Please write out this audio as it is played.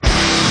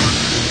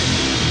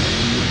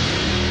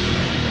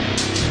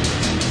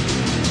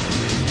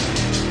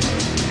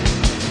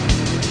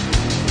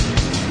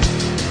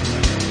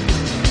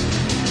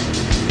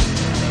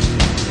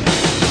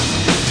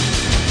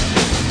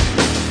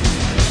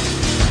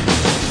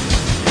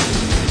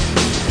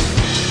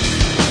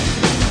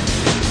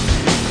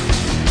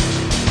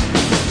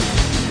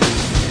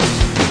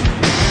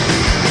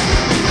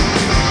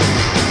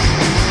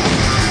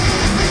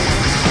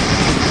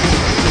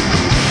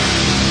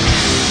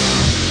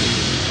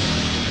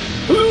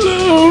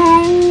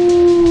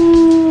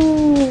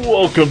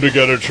Welcome to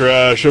Gutter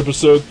Trash,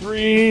 episode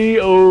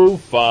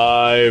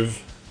 305,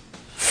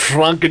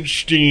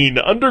 Frankenstein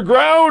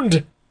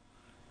Underground.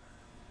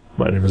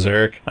 My name is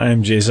Eric. I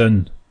am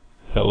Jason.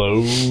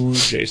 Hello,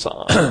 Jason.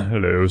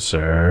 Hello,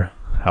 sir.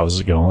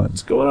 How's it going?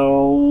 It's going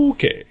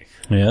okay.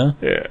 Yeah?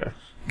 Yeah.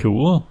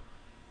 Cool.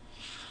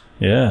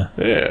 Yeah.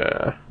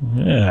 Yeah.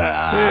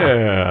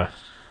 Yeah.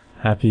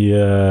 Yeah. Happy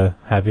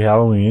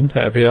Halloween.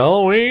 Happy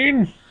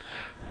Halloween.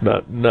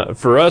 Not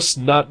for us,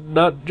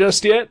 not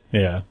just yet.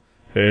 Yeah.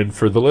 And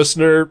for the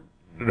listener,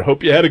 I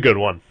hope you had a good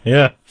one.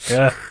 Yeah.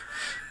 Yeah.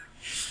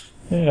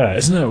 Yeah.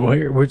 Isn't it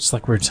weird? We're just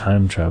like we're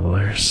time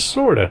travelers.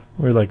 Sorta.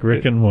 We're like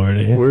Rick and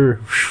Morty.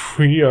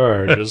 We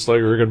are just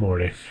like Rick and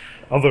Morty.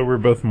 Although we're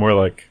both more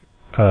like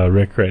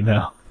Rick right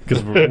now.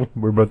 Because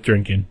we're both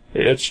drinking.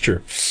 Yeah, it's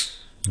true.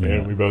 Yeah.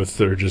 And we both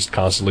are just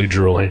constantly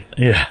drooling.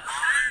 Yeah.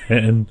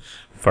 And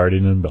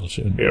farting and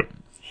belching. Yep.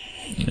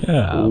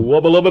 Yeah.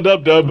 Wubba lubba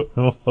dub dub.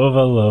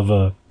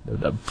 Lova.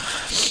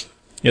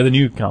 Yeah, the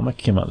new comic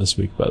came out this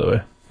week, by the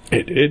way.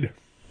 It did.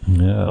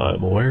 Yeah.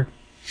 I'm aware.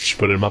 Just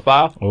put it in my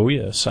file. Oh,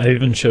 yes. I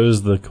even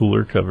chose the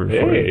cooler cover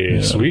for it. Hey,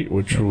 Yeah. sweet.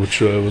 Which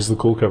was the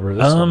cool cover of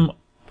this one?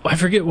 I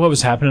forget what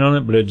was happening on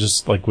it, but it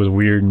just like was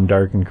weird and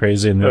dark and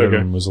crazy, and the other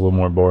one was a little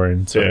more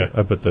boring. So Yeah.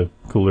 I put the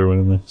cooler one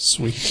in there.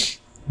 Sweet.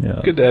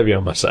 Yeah. Good to have you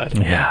on my side.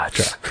 Yeah, I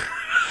try.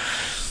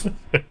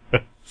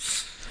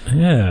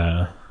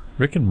 Yeah.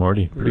 Rick and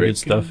Morty. Pretty good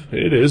stuff.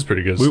 It is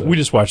pretty good stuff. We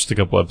just watched a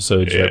couple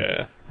episodes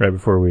Yeah. right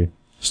before we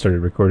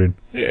started recording.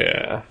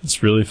 Yeah.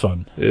 It's really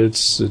fun.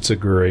 It's a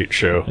great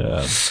show.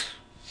 Yeah.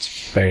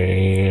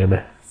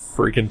 Fan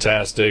freaking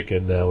tastic,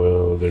 and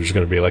now there's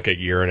going to be like a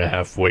year and a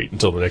half wait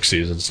until the next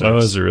season starts. Oh,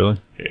 is it really?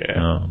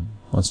 Yeah.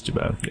 That's too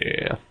bad.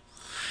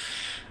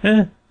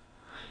 Yeah.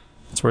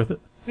 It's worth it.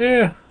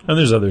 Yeah. And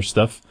there's other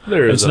stuff.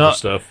 There is It's other not-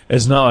 stuff.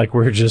 It's not like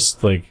we're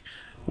just like,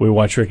 we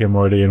watch Rick and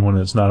Morty and when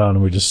it's not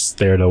on, we just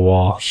stare at a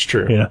wall. It's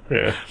true. Yeah.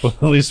 Yeah. Well,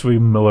 at least we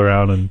mill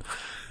around and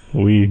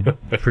we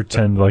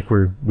pretend like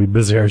we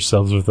busy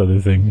ourselves with other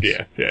things.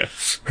 Yeah. Yeah.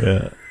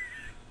 Yeah.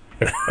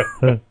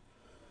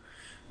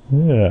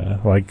 Yeah.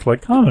 Like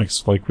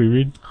comics. Like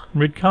we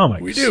read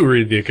comics. We do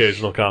read the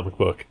occasional comic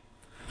book.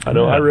 I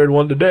know Yeah. I read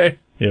one today.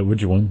 Yeah,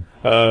 what'd you want?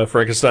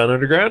 Frankenstein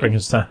Underground.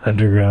 Frankenstein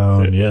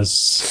Underground.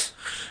 Yes.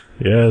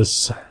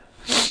 Yes.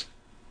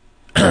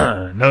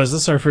 No, is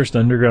this our first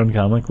underground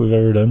comic we've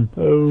ever done?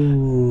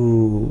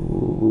 Oh,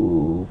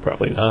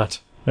 probably not.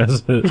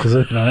 Is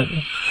it not?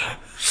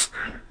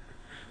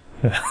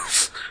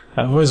 I've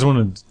always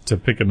wanted to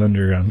pick an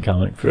underground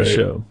comic for the Right.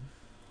 show.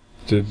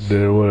 We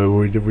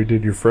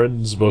did your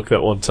friend's book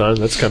that one time.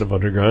 That's kind of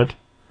underground.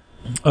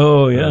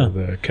 Oh yeah.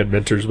 The Ken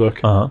Minter's book.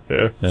 Uh huh.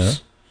 Yeah. Yeah.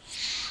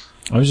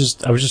 I was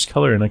just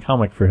coloring a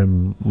comic for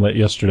him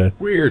yesterday.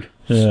 Weird.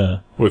 Yeah.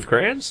 With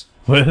crayons?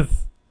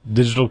 With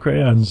digital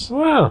crayons.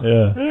 Wow.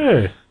 Yeah.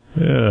 Hey,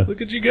 Yeah.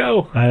 look at you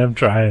go. I am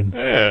trying.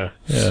 Yeah.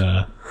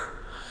 Yeah.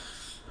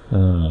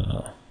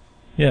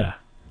 Yeah.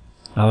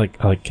 I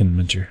like Ken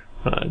Minter.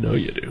 I know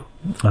you do.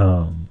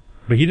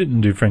 But he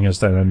didn't do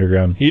Frankenstein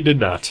Underground. He did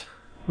not.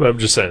 But I'm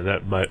just saying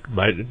that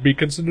might be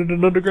considered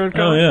an underground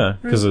comic. Oh yeah,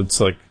 because it's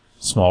like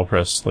small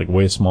press, like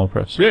way small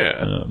press.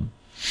 Yeah.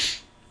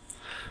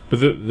 But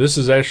this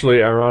is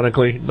actually,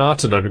 ironically,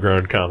 not an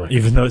underground comic.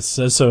 Even though it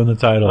says so in the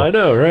title. I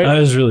know, right? I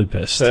was really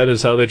pissed. That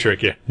is how they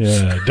trick you.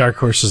 Yeah, Dark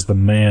Horse is the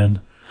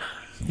man,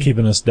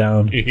 keeping us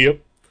down. Yep.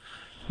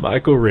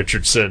 Michael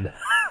Richardson.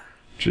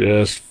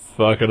 Just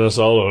fucking us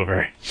all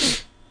over.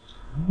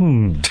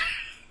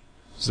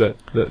 Is that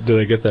did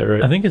I get that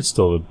right? I think it's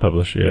still the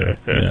publisher.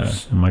 Yeah.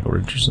 Michael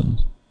Richardson.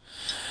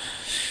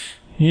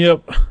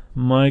 Yep,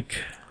 Mike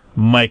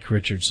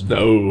Richardson.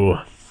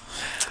 No.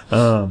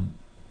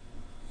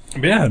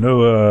 Yeah,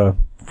 no.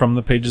 From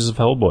the pages of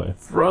Hellboy.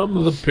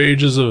 From the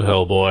pages of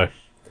Hellboy.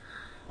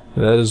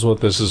 That is what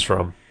this is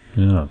from.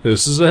 Yeah.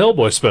 This is a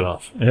Hellboy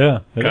spinoff. Yeah.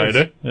 it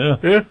Kinda. is. Yeah.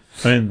 Yeah.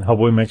 I mean,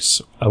 Hellboy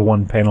makes a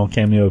one-panel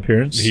cameo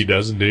appearance. He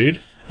does indeed.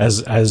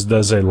 As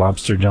does a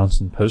Lobster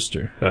Johnson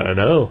poster, I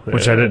know.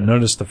 which I didn't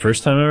notice the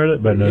first time I read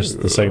it, but I noticed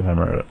it the second time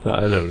I read it.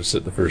 I noticed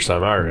it the first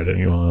time I read it.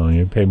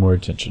 You pay more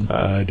attention.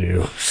 I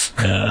do.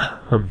 Yeah.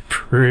 I'm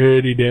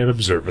pretty damn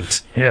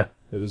observant. Yeah.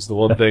 It is the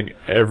one thing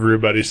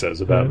everybody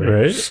says about me.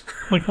 Right?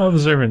 Look how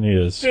observant he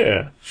is.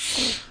 Yeah.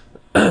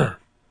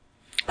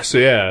 So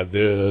yeah,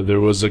 there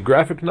was a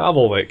graphic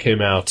novel that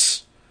came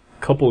out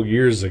a couple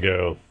years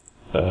ago,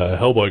 a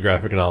Hellboy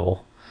graphic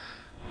novel,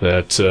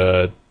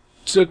 that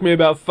took me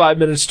about 5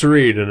 minutes to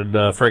read,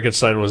 and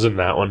Frankenstein was in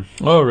that one.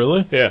 Oh,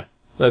 really? Yeah.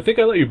 I think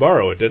I let you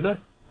borrow it, didn't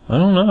I? I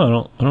don't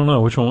know. I don't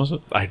know. Which one was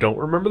it? I don't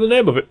remember the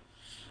name of it.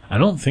 I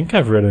don't think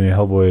I've read any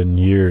Hellboy in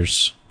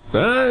years.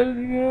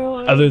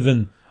 Other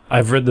than,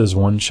 I've read those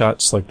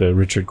one-shots, like the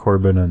Richard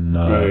Corbin and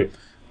right.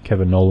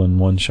 Kevin Nolan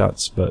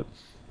one-shots, but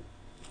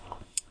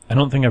I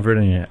don't think I've read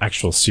any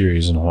actual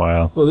series in a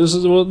while. Well, this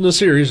wasn't a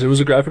series. It was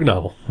a graphic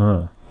novel,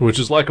 Huh. which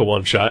is like a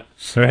one-shot,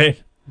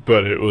 Right?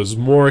 but it was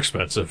more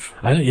expensive.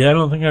 I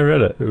don't think I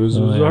read it. It was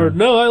Oh, yeah. hard.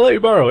 No, I let you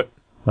borrow it.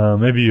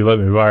 Maybe you let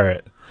me borrow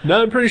it.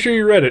 No, I'm pretty sure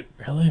you read it.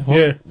 Really?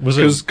 Yeah, Was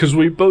it? because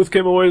we both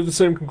came away with the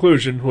same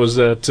conclusion, was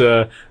that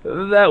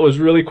that was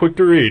really quick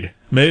to read.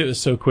 Maybe it was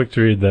so quick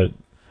to read that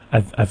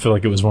I feel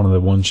like it was one of the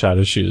one-shot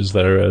issues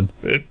that I read.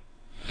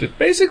 It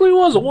basically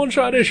was a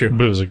one-shot issue.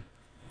 But it was a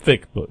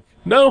thick book.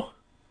 No,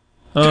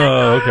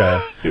 Oh,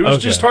 okay. it was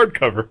Okay. just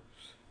hardcover.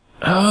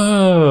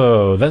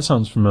 Oh, that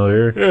sounds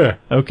familiar. Yeah.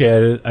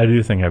 Okay, I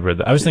do think I've read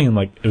that. I was thinking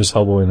like it was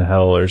Hellboy in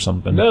Hell or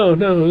something. No, it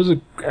was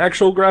an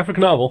actual graphic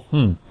novel.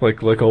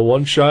 Like a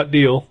one-shot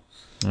deal.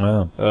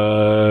 Wow.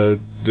 But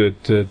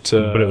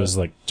But it was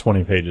like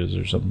 20 pages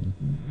or something.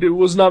 it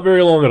was not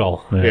very long at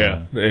all.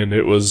 Yeah. And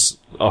it was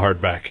a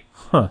hardback.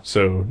 Huh.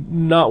 So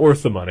not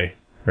worth the money.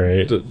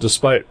 Right.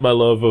 Despite my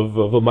love of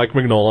a Mike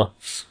Mignola.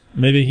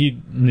 Maybe he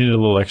needed a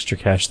little extra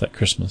cash that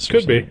Christmas. Or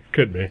Could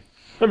something. be.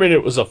 I mean,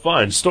 it was a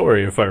fine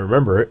story if I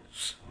remember it,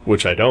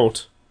 which I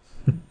don't.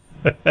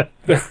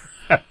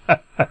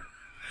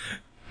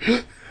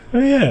 Oh,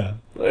 yeah.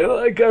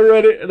 Like, I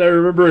read it and I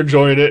remember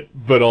enjoying it,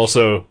 but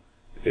also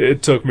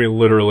it took me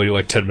literally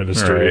like 10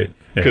 minutes to Right. read.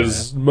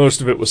 Because most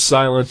of it was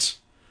silent.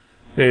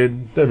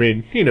 And, I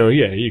mean,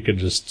 you can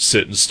just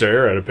sit and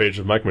stare at a page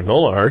of Mike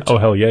Mignola art. Oh,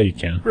 hell yeah, you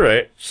can.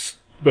 Right.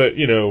 But,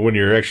 when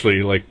you're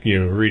actually,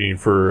 reading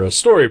for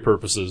story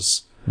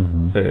purposes,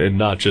 and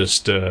not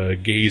just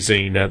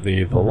gazing at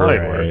the line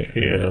Right,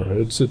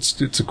 work,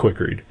 it's a quick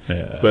read.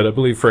 Yeah. But I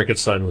believe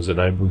Frankenstein was in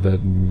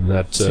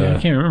that See, I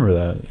can't remember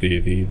that.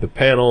 the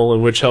panel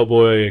in which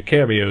Hellboy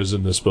cameos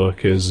in this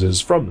book is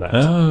from that.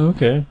 Oh,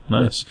 okay.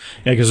 Nice.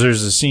 Yeah, because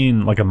there's a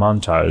scene, like a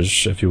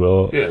montage, if you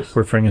will, Yes.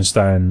 where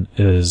Frankenstein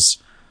is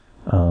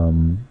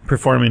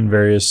performing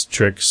various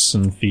tricks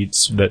and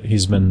feats that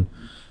he's been,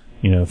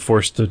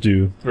 forced to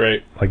do,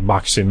 Right. like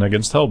boxing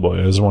against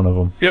Hellboy is one of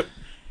them. Yep.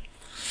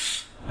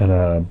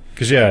 And,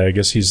 because, I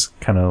guess he's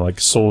kind of, like,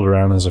 sold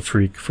around as a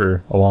freak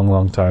for a long,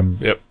 long time.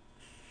 Yep.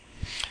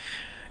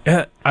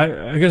 Yeah, I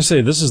gotta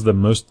say, this is the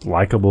most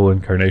likable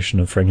incarnation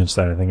of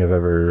Frankenstein I think I've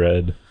ever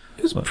read.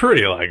 It's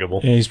pretty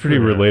likable. Yeah, he's pretty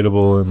Yeah.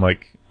 relatable and,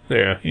 like,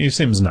 Yeah. he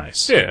seems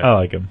nice. Yeah. I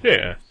like him.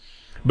 Yeah.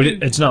 But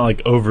it's not,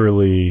 like,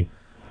 overly,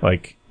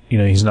 like,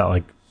 he's not,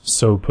 like,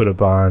 so put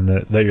upon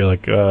that you're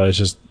like, it's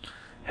just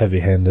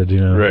heavy-handed,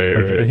 Right,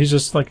 Like, right. He's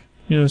just, like,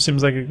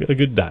 seems like a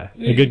good guy.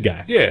 A good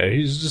guy. Yeah,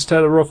 he's just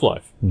had a rough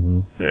life.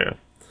 Mm-hmm. Yeah.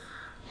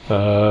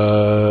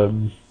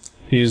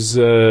 He's,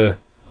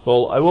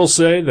 well, I will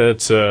say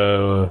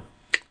that,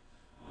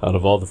 out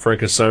of all the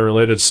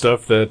Frankenstein-related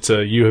stuff that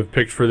you have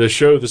picked for this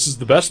show, this is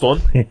the best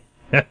one.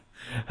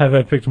 Have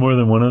I picked more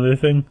than one other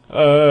thing?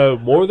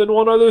 More than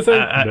one other thing?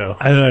 No.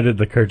 I know I did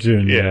the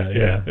cartoon.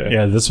 Yeah.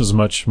 Yeah, this was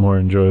much more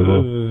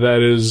enjoyable.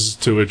 That is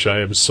to which I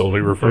am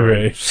solely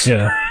referring. Right.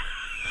 Yeah.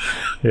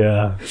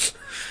 Yeah.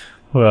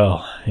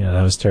 Well, yeah,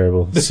 that was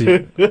terrible.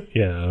 See,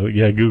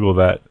 yeah, Google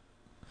that.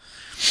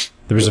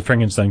 There was a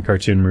Frankenstein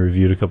cartoon we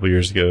reviewed a couple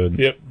years ago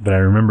Yep. that I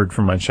remembered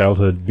from my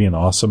childhood being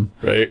awesome,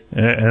 Right.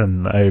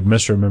 and I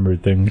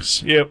misremembered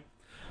things. Yep.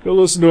 Go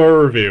listen to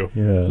our review.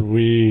 Yeah.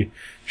 We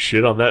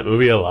shit on that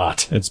movie a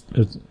lot. It's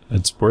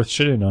worth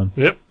shitting on.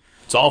 Yep.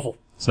 It's awful.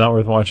 It's not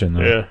worth watching,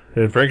 though. Yeah.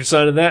 And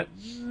Frankenstein in that,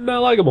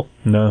 not likable.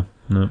 No.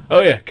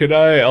 Oh yeah, could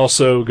I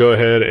also go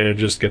ahead and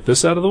just get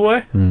this out of the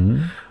way?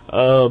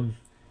 Mm-hmm.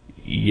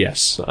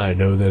 Yes, I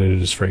know that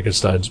it is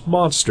Frankenstein's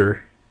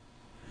monster,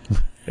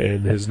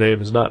 and his name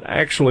is not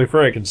actually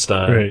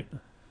Frankenstein. Right.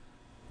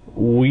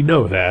 We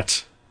know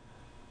that.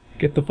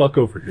 Get the fuck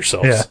over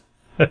yourselves.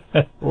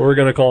 Yeah. We're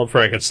gonna call him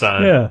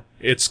Frankenstein. Yeah.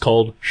 It's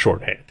called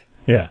shorthand.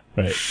 Yeah.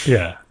 Right.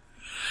 Yeah.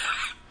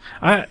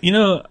 I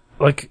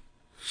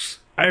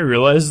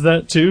realized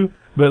that too,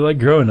 but like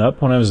growing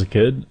up when I was a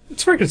kid,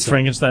 It's Frankenstein.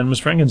 Frankenstein was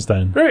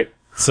Frankenstein. Right.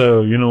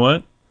 So, you know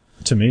what?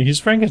 To me, he's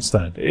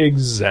Frankenstein.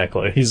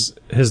 Exactly. His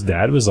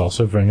dad was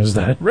also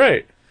Frankenstein.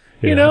 Right.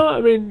 Yeah.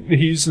 I mean,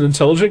 he's an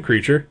intelligent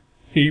creature.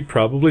 He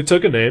probably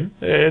took a name,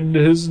 and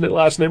his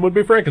last name would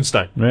be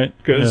Frankenstein. Right?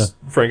 Because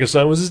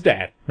Frankenstein was his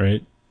dad. Yeah,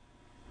 right.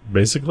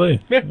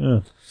 Basically.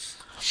 Yeah.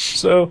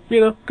 So,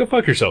 go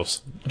fuck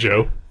yourselves,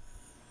 Joe.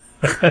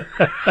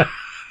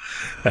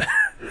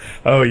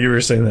 Oh, you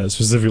were saying that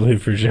specifically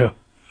for Joe.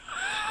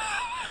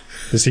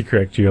 Does he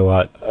correct you a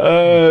lot?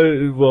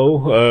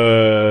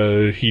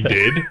 He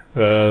did,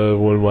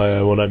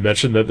 when I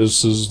mentioned that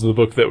this is the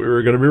book that we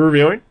were going to be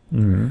reviewing.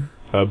 Mm-hmm.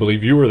 I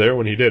believe you were there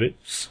when he did it.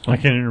 I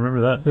can't even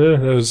remember that.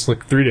 That was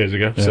like 3 days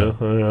ago, so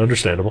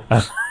understandable.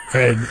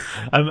 Right.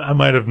 I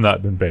might have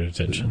not been paying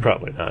attention.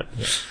 Probably not.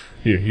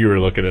 You were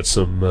looking at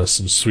some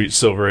sweet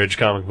Silver Age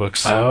comic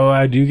books. Oh,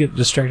 I do get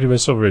distracted by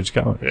Silver Age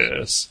comics.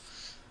 Yes.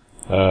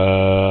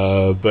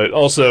 But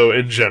also,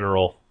 in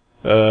general,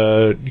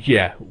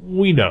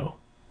 we know.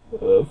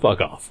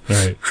 Fuck off.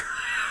 Right.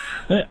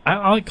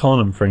 I like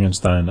calling him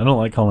Frankenstein. I don't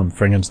like calling him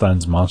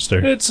Frankenstein's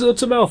monster. It's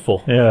a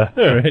mouthful. Yeah.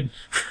 Yeah. Right.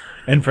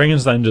 And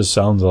Frankenstein just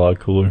sounds a lot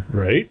cooler.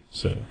 Right?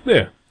 So.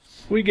 Yeah.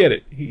 We get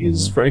it. He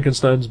is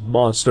Frankenstein's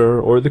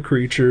monster, or the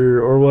creature,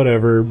 or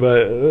whatever,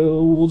 but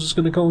we're just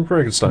gonna call him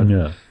Frankenstein.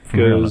 Yeah.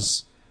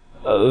 Because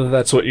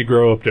that's what you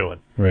grow up doing.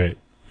 Right.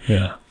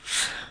 Yeah.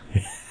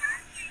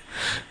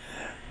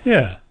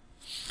 Yeah.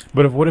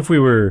 But what if we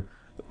were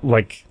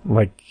like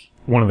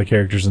one of the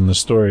characters in the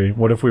story?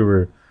 What if we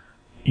were,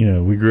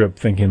 we grew up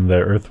thinking the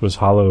Earth was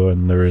hollow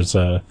and there was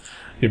You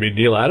mean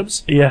Neil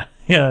Adams? Yeah.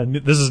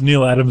 This is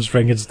Neil Adams'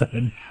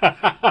 Frankenstein.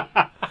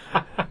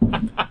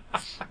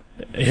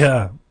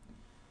 Yeah.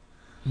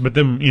 But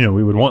then,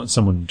 we would want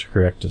someone to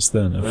correct us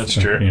then. That's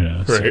true.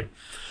 Right.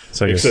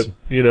 So I guess,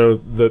 Except,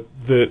 that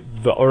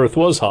the Earth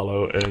was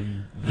hollow,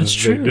 and That's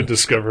they true. did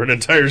discover an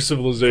entire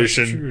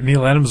civilization.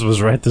 Neil Adams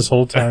was right this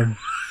whole time.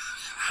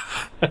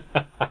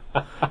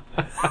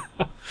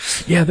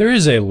 Yeah, there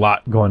is a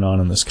lot going on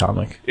in this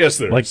comic. Yes,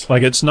 there is.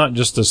 Like it's not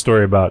just a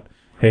story about,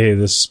 hey,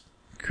 this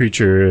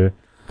creature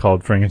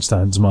called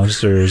Frankenstein's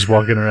monster is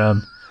walking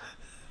around.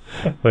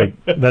 Like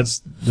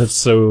that's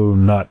so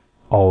not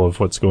all of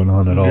what's going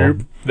on at all.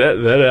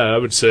 That I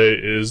would say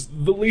is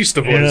the least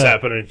of what is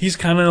happening. He's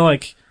kind of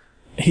like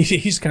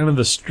he's kind of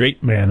the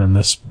straight man in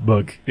this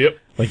book. Yep.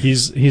 Like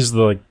he's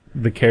the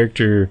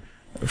character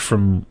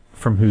from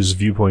whose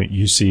viewpoint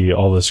you see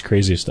all this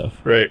crazy stuff,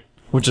 Right.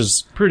 which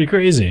is pretty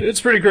crazy. It's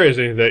pretty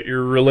crazy that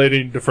you're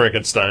relating to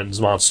Frankenstein's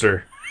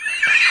monster.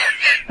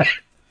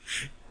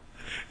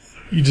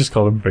 You just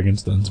called him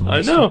Frankenstein's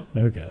monster. I know.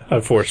 Okay. I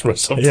forced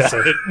myself Yeah. to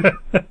say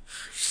it.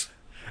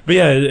 But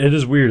yeah, it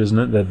is weird,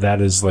 isn't it?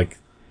 That is like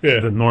Yeah.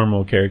 the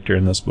normal character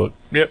in this book.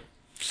 Yep.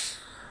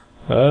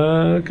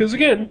 Because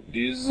again,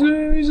 he's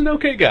an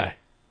okay guy.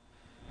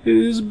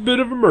 He's a bit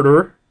of a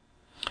murderer,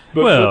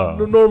 but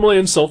normally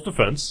in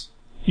self-defense.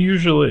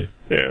 Usually.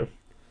 Yeah.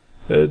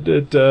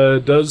 It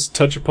does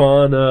touch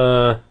upon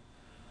the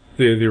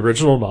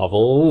original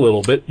novel a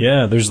little bit.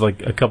 Yeah, there's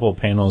like a couple of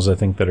panels I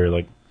think that are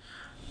like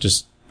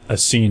just a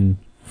scene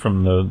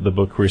from the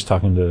book where he's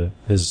talking to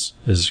his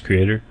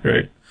creator.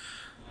 Right.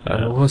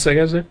 What's that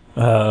guy's name?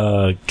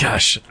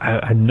 Gosh,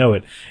 I know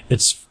it.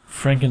 It's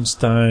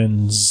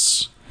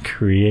Frankenstein's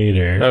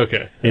creator.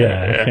 Okay.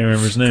 Yeah, I can't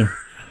remember his name.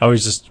 I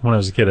always just, when I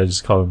was a kid, I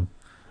just called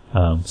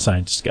him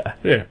scientist guy.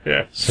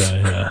 Yeah.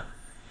 So,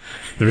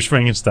 there was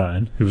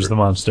Frankenstein, who was the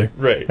monster.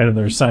 Right. And then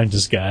there was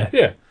scientist guy,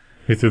 Yeah.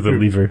 who threw the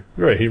lever.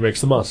 Right. He makes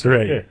the monster.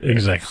 Right, Yeah.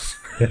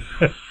 exactly.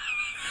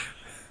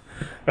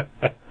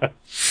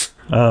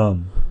 But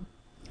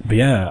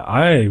yeah,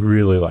 I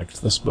really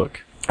liked this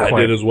book. I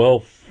did as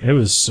well. It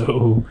was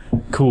so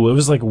cool. It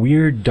was like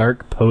weird,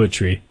 dark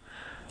poetry.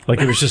 Like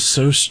it was just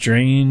so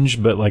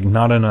strange, but like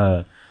not in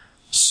a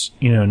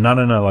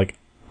like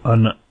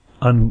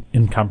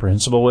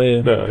incomprehensible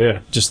way. No, yeah.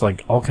 Just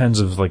like all kinds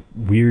of like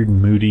weird,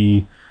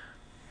 moody,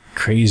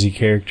 crazy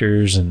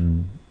characters,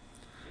 and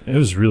it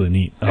was really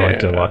neat. I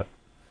liked it a lot.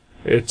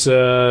 It's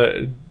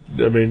I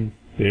mean,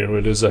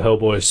 it is a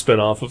Hellboy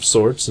spinoff of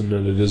sorts, and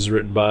then it is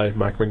written by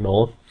Mike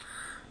Mignola,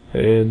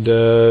 and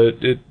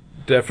it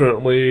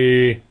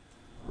definitely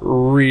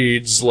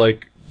reads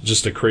like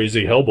just a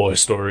crazy Hellboy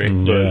story,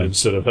 but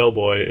instead of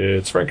Hellboy,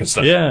 it's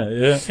Frankenstein.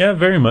 Yeah,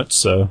 very much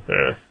so.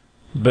 Yeah.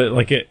 But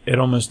like it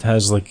almost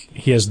has like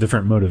he has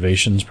different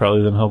motivations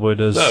probably than Hellboy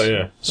does. Oh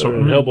yeah. So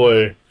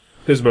Hellboy,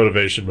 his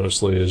motivation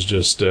mostly is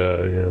just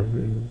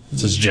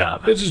it's his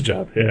job. It's his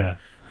job. Yeah.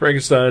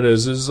 Frankenstein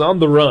is on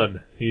the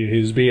run.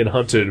 He's being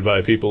hunted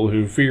by people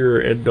who fear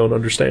and don't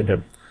understand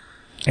him.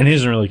 And he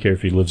doesn't really care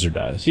if he lives or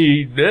dies.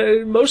 He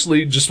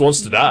mostly just wants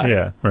to die.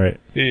 Yeah, right.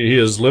 He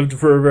has lived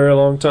for a very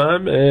long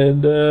time,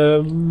 and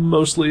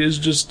mostly is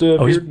just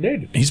feared and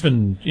hated. He's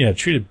been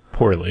treated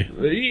poorly.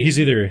 He's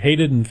either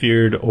hated and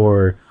feared,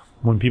 or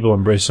when people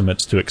embrace him,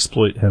 it's to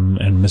exploit him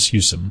and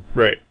misuse him.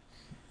 Right.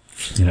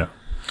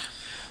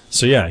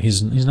 So yeah,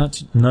 he's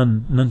not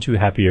none too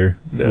happier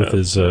with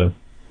his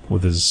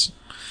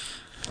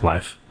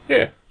life.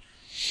 Yeah.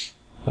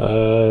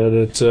 And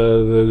it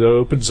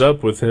opens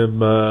up with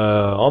him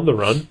on the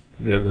run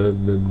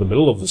in the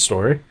middle of the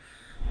story,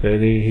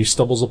 and he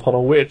stumbles upon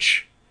a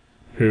witch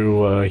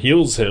who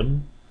heals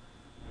him,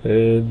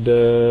 and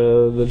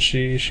then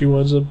she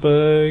winds up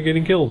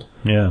getting killed.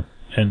 Yeah,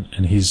 and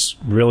he's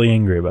really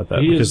angry about that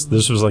because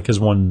this was like his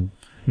one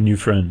new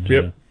friend.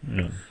 Yep.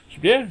 Yeah.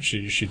 Yeah,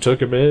 she took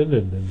him in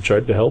and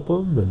tried to help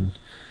him,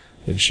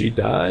 and she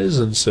dies,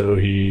 and so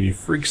he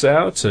freaks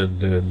out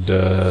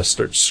and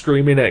starts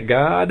screaming at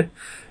God,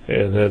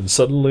 and then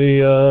suddenly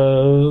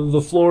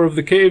the floor of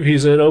the cave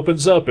he's in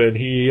opens up, and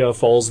he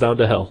falls down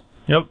to hell.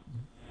 Yep.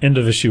 End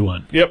of issue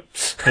 1. Yep.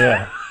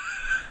 Yeah.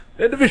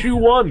 End of issue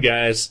 1,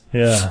 guys.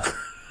 Yeah.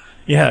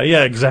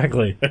 Yeah,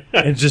 exactly.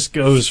 It just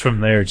goes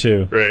from there,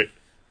 too. Right.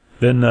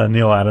 Then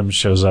Neil Adams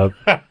shows up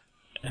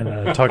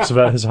and talks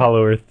about his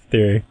Hollow Earth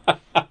theory.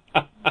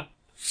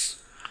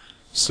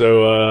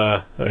 So,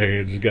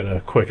 I just got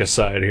a quick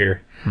aside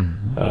here,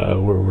 where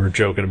we're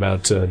joking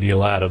about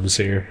Neil Adams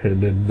here,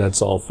 and then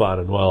that's all fine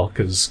and well,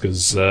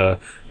 because I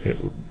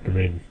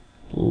mean,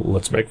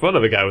 let's make fun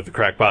of the guy with the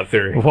crackpot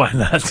theory. Why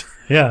not?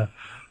 Yeah.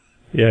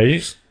 Yeah.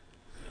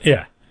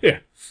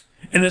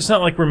 And it's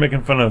not like we're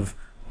making fun of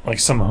like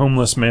some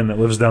homeless man that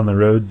lives down the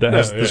road that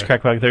has this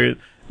crackpot theory.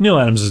 Neil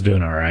Adams is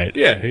doing all right.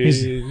 Yeah,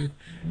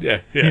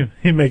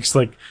 he makes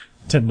like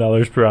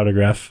 $10 per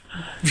autograph.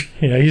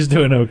 Yeah, he's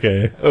doing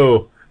okay.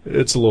 Oh,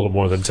 It's a little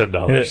more than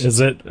 $10. Is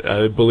it?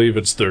 I believe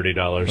it's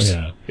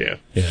 $30. Yeah.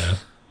 Yeah.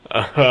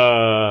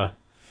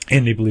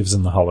 Andy believes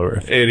in the Hollow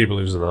Earth. And he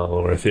believes in the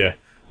Hollow Earth, yeah.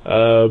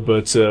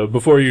 But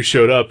before you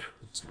showed up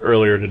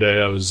earlier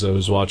today, I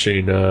was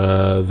watching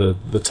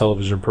the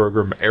television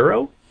program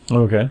Arrow,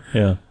 Okay,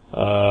 yeah.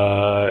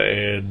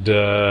 and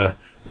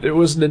there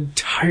was an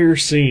entire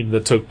scene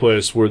that took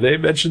place where they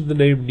mentioned the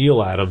name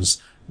Neil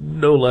Adams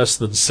no less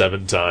than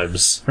 7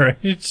 times.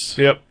 Right?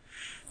 Yep.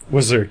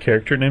 Was there a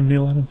character named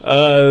Neil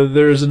Adams?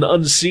 There's an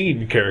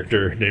unseen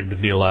character named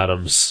Neil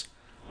Adams.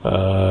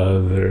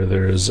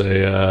 There's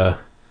a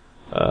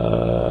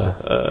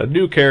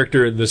new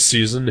character in this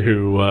season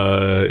who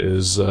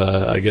is,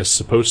 I guess,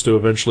 supposed to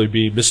eventually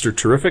be Mr.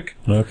 Terrific.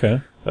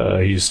 Okay.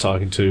 He's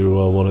talking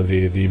to one of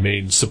the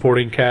main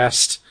supporting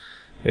cast,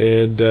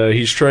 and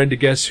he's trying to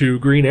guess who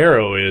Green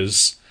Arrow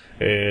is.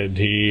 And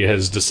he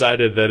has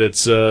decided that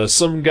it's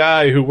some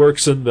guy who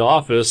works in the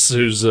office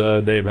whose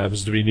name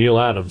happens to be Neil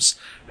Adams.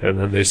 And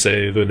then they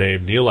say the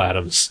name Neil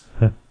Adams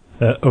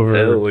Over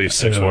at least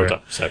 6 more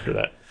times after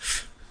that.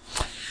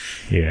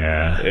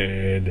 Yeah.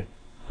 And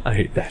I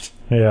hate that.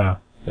 Yeah.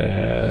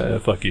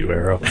 Fuck you,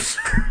 Arrow.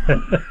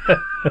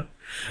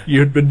 You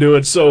had been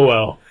doing so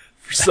well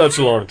for such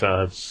a long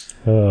time.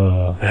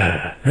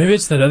 Maybe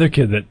it's that other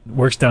kid that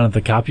works down at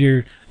the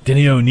copier,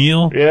 Denny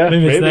O'Neil. Yeah,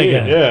 maybe it's that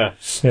guy. Yeah.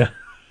 Yeah.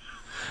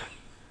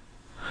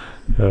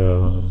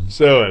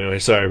 So anyway,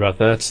 sorry about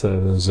that.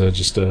 That was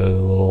just a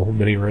little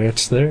mini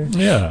rant there.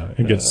 Yeah,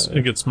 it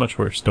gets much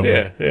worse. Don't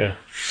worry. Yeah.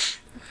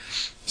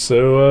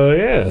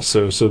 So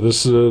so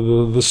this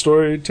the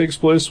story takes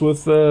place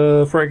with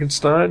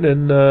Frankenstein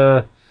and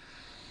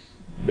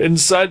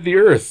inside the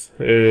Earth,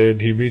 and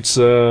he meets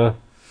At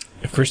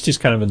first, he's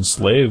kind of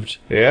enslaved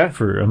yeah.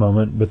 for a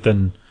moment, but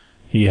then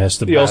he has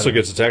to. He also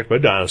gets attacked by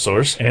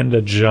dinosaurs and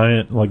a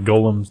giant, like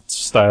golem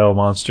style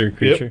monster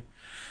creature. Yep.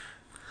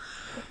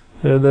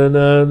 And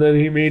then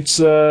he meets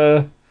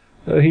the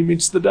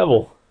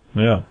devil,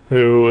 Yeah.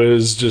 who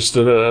is just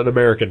an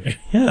American.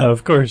 Yeah,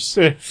 of course.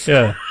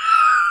 Yeah.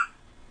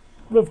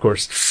 Of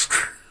course.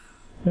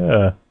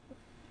 Yeah.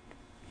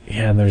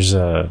 Yeah, and there's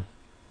a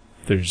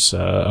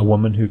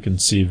woman who can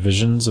see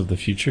visions of the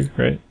future,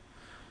 right?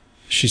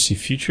 Does she see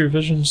future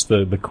visions?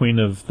 The queen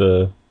of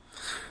the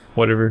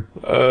whatever.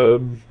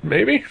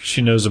 Maybe.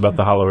 She knows about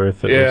the Hollow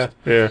Earth. At least.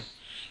 Yeah.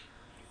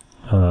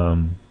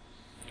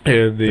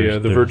 And the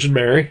Virgin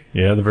Mary.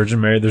 Yeah, the Virgin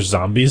Mary. There's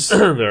zombies.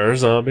 There are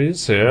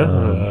zombies. Yeah.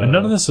 And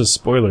none of this is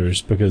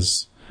spoilers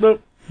because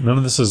Nope. none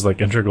of this is like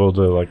integral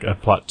to like a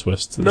plot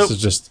twist. This Nope. is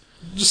just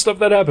stuff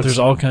that happens. there's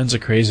all kinds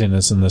of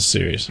craziness in this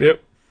series.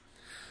 Yep.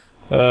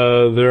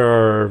 There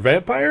are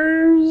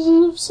vampires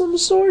of some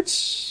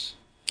sorts.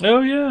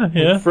 Oh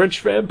yeah. French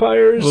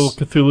vampires. Little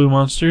Cthulhu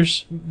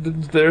monsters.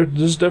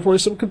 There's definitely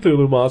some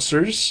Cthulhu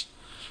monsters.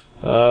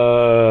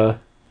 There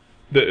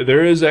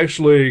is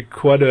actually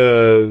quite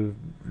a...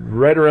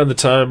 Right around the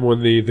time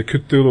when the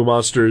Cthulhu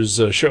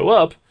monsters show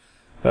up,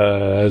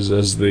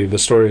 as the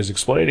story is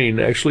explaining,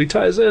 actually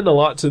ties in a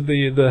lot to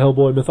the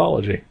Hellboy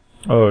mythology.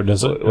 Oh,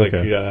 does it? Like,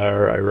 Okay. yeah,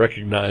 I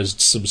recognized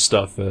some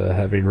stuff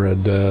having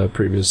read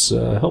previous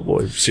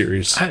Hellboy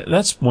series.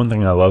 That's one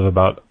thing I love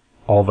about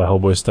all the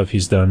Hellboy stuff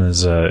he's done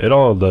is it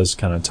all does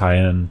kind of tie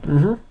in.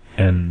 Mm-hmm.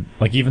 And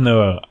like even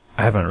though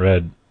I haven't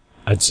read,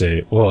 I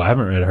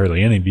haven't read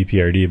hardly any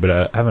BPRD, but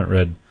I haven't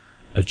read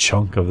a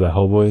chunk of the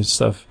Hellboy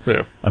stuff.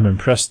 Yeah. I'm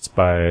impressed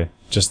by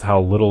just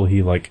how little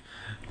he like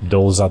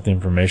doles out the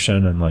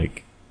information and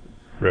like,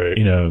 Right.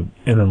 you know,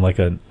 and then like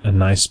a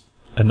nice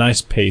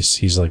pace.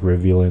 He's like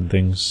revealing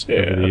things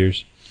over the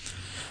years.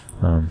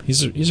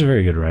 He's a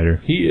very good writer.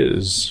 He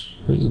is.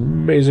 He's an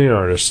amazing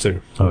artist,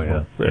 too. Oh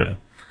yeah.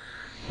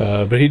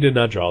 But he did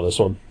not draw this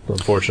one,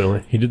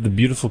 unfortunately. He did the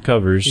beautiful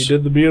covers. He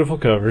did the beautiful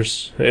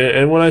covers.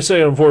 And when I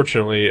say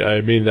unfortunately,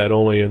 I mean that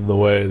only in the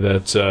way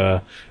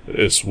that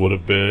this would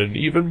have been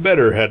even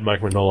better had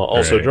Mike Mignola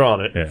also drawn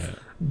it. Yeah.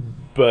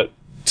 But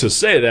to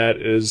say that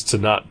is to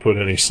not put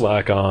any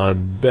slack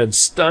on Ben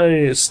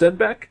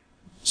Stenbeck?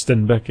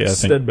 Stenbeck, yeah, I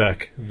think.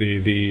 Stenbeck,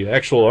 the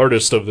actual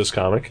artist of this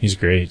comic. He's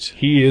great.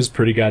 He is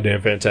pretty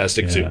goddamn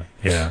fantastic, too.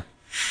 Yeah.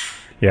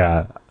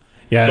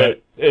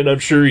 But, and I'm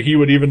sure he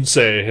would even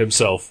say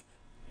himself,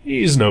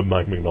 he's no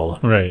Mike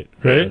Mignola. Right.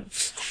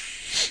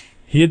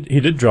 He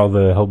did draw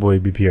the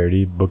Hellboy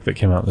BPRD book that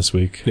came out this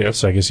week. Yeah.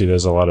 So I guess he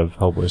does a lot of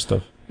Hellboy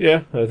stuff.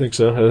 Yeah, I think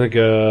so. I think,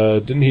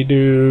 didn't he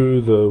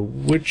do the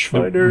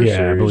Witchfinder Yeah,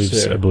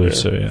 series? I believe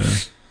so, yeah.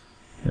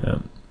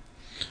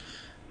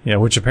 Yeah,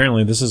 which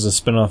apparently this is a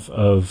spin-off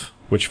of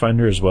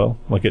Witchfinder as well.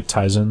 Like it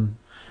ties in.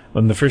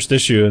 In the first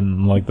issue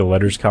in like the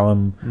letters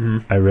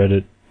column, I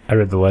read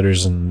the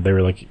letters and they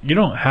were like, you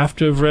don't have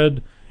to have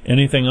read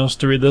anything else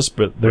to read this,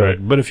 but they're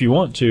like, but if you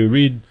want to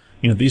read,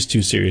 these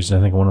two series, and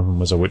I think one of them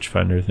was a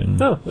Witchfinder thing.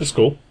 Oh, that's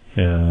cool.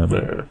 Yeah.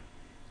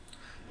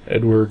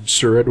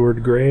 Sir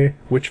Edward Grey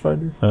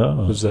Witchfinder?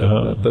 Oh. Was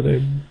that the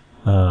name?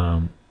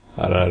 I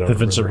don't the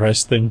Vincent remember.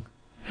 Price thing?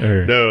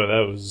 Or No,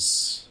 that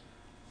was...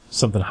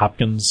 something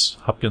Hopkins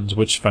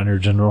Witchfinder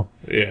General.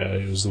 Yeah,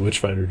 it was the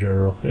Witchfinder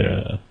General.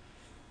 Yeah.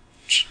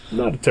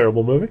 Not a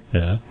terrible movie.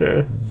 Yeah.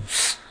 Yeah.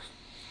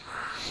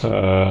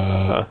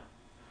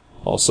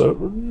 Also,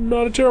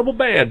 not a terrible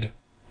band.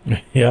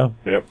 Yeah.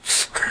 Yep.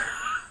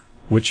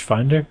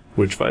 Witchfinder?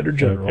 Witchfinder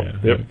General. Okay.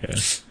 Yep. Okay.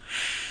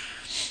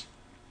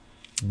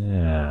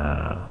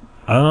 Yeah.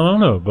 I don't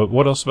know, but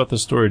what else about the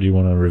story do you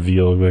want to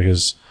reveal?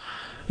 Because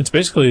it's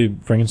basically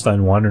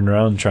Frankenstein wandering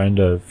around trying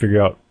to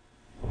figure out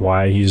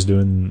why he's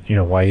doing,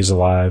 why he's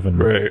alive and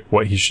Right.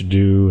 what he should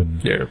do.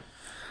 And Yeah.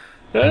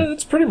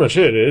 That's pretty much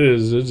it. It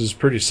is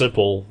pretty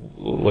simple,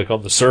 like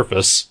on the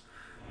surface.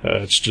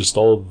 It's just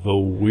all the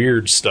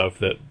weird stuff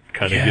that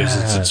kind of gives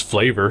it its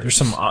flavor. there's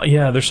some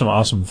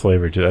awesome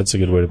flavor to it. That's a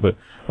good way to put it.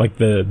 Like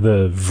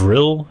the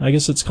Vril, I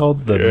guess it's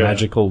called, the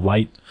magical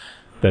light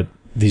that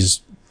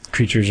these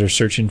creatures are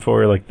searching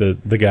for. Like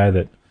the guy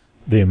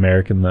the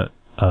American that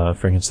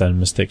Frankenstein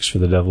mistakes for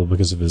the devil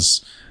because of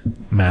his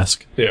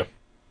mask. Yeah.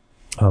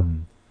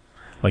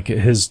 Like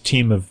his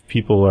team of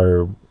people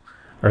are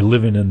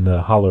living in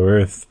the Hollow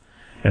Earth,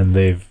 and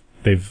they've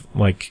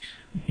like,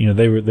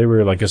 they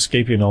were like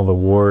escaping all the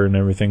war and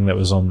everything that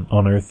was on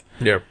Earth.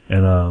 Yeah.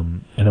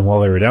 And then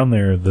while they were down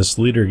there, this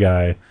leader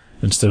guy,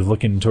 instead of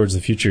looking towards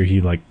the future,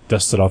 he like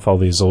dusted off all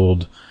these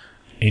old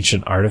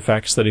ancient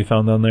artifacts that he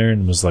found down there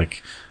and was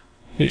like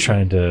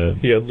trying to...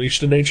 He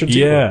unleashed an ancient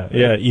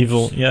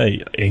evil.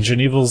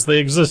 Ancient evils, they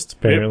exist,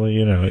 apparently,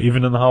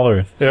 even in the Hollow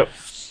Earth. Yep.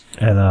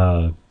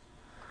 And,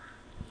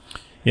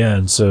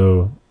 and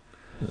so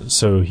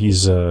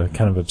he's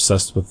kind of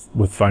obsessed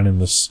with finding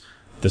this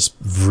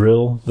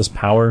Vril, this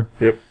power.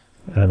 Yep.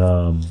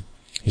 And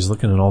he's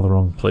looking in all the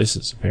wrong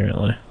places,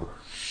 apparently.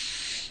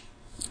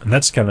 And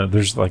that's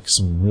there's like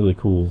some really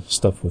cool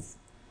stuff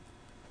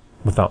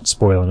without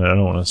spoiling it, I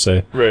don't want to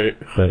say. Right.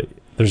 But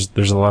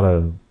there's a lot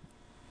of,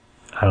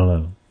 I don't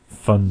know,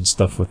 fun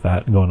stuff with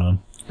that going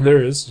on.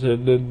 There is.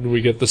 And then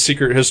we get the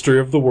secret history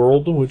of the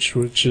world, which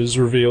is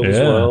revealed as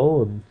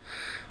well. And,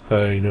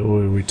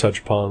 we touch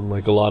upon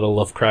like a lot of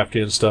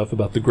Lovecraftian stuff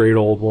about the great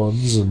old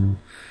ones, and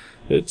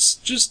it's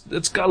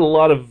got a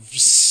lot of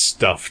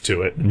stuff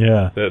to it.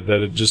 Yeah. That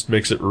it just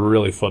makes it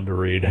really fun to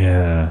read.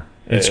 Yeah.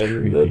 It's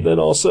creepy. And then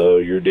also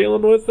you're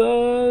dealing with,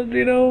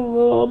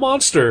 a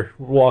monster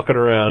walking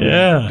around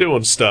and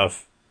doing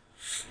stuff.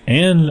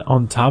 And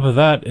on top of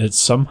that, it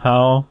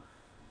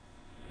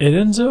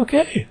ends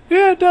okay.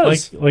 Yeah, it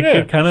does.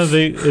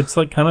 It's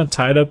like kind of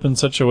tied up in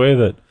such a way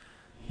that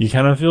you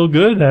kind of feel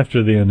good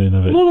after the ending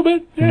of it. A little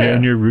bit, yeah.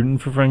 And you're rooting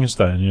for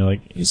Frankenstein. You're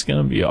like, he's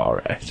gonna be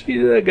alright.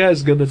 That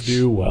guy's gonna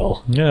do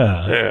well.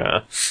 Yeah.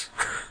 Yeah.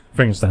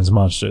 Frankenstein's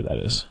monster, that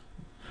is.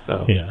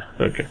 Oh. Yeah.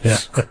 Okay. Yeah.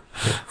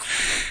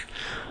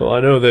 Well, I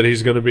know that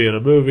he's gonna be in a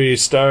movie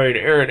starring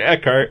Aaron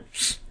Eckhart.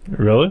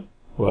 Really?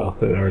 Well,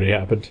 that already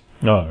happened.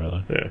 Oh,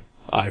 really? Yeah.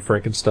 I,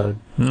 Frankenstein.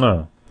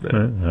 No. Yeah. I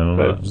don't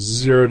know. I have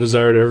zero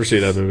desire to ever see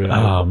that movie.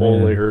 I've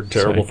only heard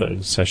terrible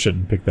things. I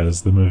shouldn't pick that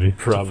as the movie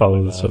Probably to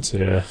follow not, this up.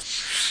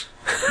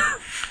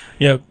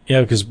 Yeah.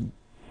 Yeah, because,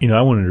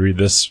 I wanted to read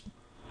this,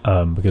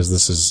 because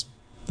this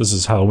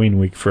is Halloween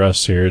week for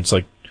us here. It's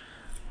like,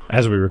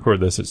 as we record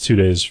this, it's 2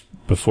 days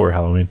before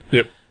Halloween.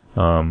 Yep.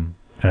 And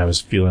I was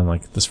feeling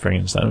like this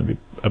Frankenstein would be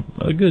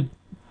a good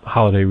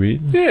holiday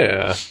read.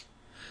 Yeah.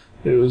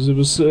 It was,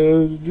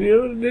 and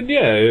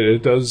yeah,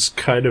 it does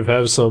kind of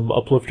have some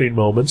uplifting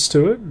moments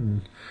to it,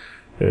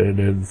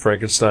 and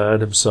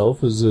Frankenstein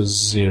himself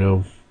is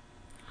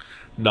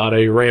not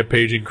a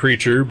rampaging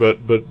creature, but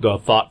a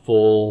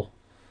thoughtful,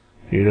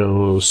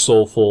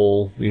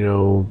 soulful,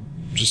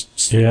 just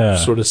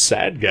sort of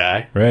sad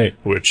guy. Right.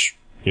 Which,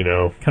 kind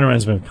of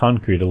reminds me of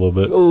Concrete a little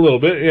bit. A little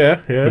bit, yeah.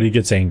 But he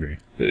gets angry.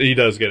 He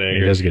does get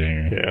angry.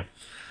 Yeah.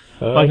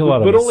 Like a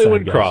lot of but only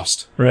when guys.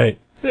 crossed. Right.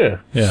 Yeah.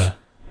 Yeah.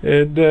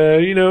 And,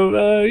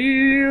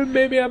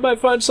 maybe I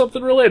might find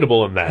something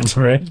relatable in that.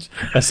 Right?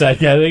 A sad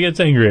guy that gets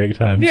angry at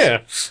times.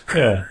 Yeah.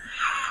 Yeah.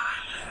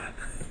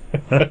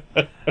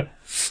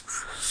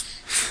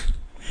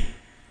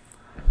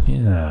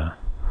 Yeah.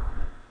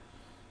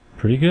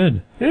 Pretty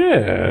good.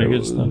 Yeah. Pretty It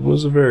good stuff.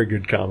 was a very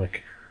good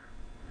comic.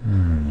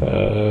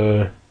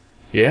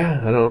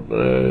 Yeah,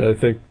 I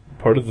think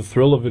part of the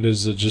thrill of it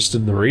is just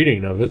in the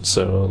reading of it,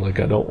 so, I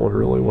don't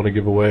really want to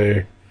give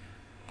away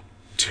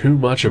too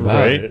much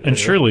about it. And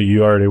surely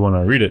you already want to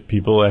read it,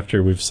 people,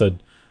 after we've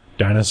said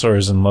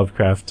dinosaurs and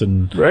Lovecraft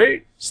and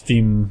right?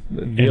 steam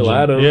Neil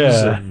engine. Adams.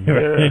 Yeah. And,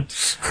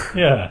 Right.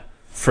 Yeah.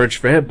 French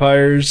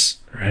vampires.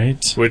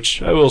 Right.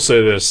 Which, I will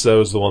say this, that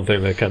was the one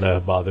thing that kind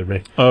of bothered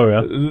me. Oh,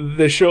 yeah.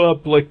 They show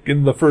up,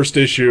 in the first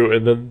issue,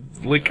 and then,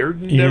 are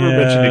never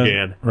mentioned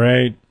again.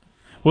 Right.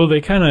 Well,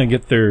 they kind of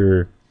get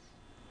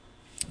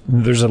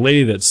there's a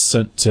lady that's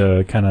sent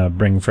to kind of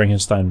bring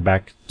Frankenstein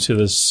back to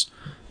this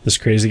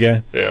crazy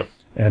guy. Yeah.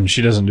 And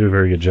she doesn't do a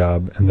very good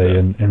job, and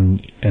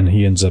and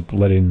he ends up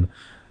letting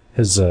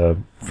his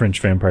French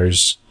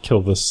vampires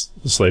kill this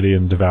lady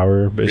and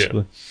devour her,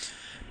 basically. Yeah.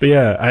 But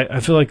yeah,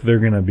 I feel like they're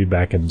gonna be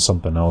back in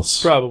something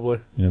else. Probably.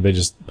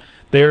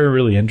 They're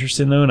really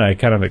interesting though, and I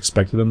kind of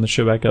expected them to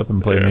show back up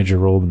and play a major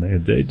role,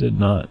 and they did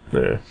not.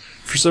 Yeah.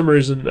 For some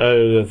reason,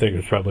 I think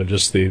it's probably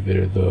just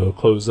the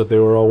clothes that they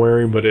were all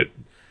wearing, but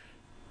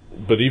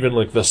but even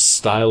like the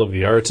style of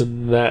the art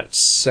in that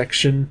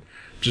section,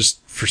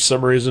 just for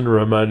some reason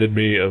reminded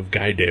me of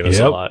Guy Davis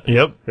a lot.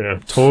 Yep. Yeah.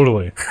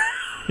 Totally.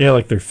 Yeah,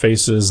 like their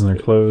faces and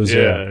their clothes.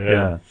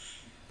 Yeah.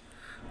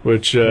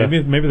 Which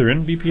maybe they're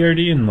in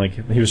BPRD and like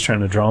he was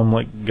trying to draw them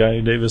like Guy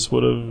Davis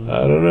would have.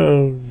 I don't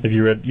know.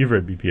 You've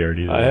read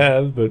BPRD? I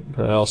have, but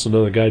I also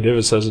know that Guy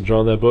Davis hasn't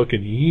drawn that book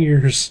in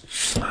years.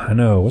 I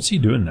know. What's he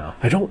doing now?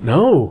 I don't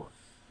know.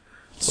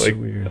 It's Like, so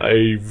weird.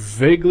 I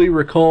vaguely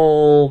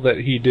recall that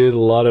he did a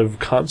lot of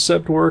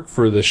concept work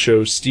for the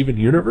show Steven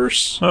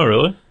Universe. Oh,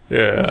 really?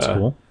 Yeah. That's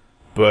cool.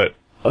 But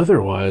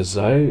otherwise,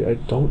 I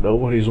don't know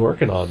what he's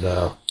working on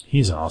now.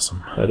 He's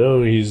awesome. I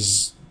know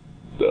he's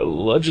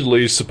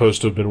allegedly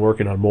supposed to have been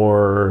working on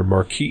more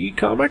marquee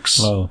comics,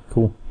 Oh,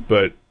 cool.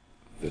 but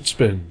it's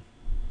been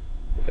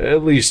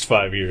at least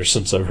 5 years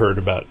since I've heard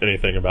about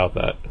anything about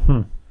that.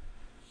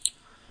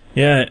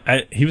 Yeah,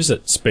 he was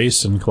at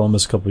Space in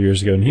Columbus a couple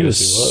years ago, and he Yes, was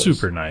he was.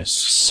 super nice.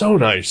 So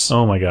nice.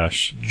 Oh my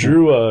gosh.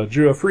 Drew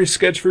a free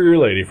sketch for your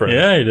lady friend.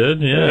 Yeah, he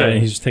did. Yeah,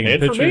 he was taking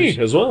and pictures. for me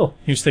as well.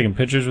 He was taking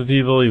pictures with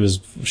people. He was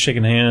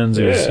shaking hands.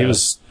 He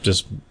was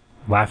just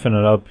laughing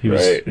it up. He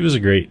was a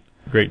great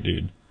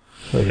dude.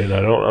 I mean,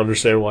 I don't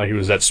understand why he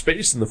was at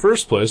Space in the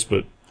first place,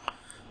 but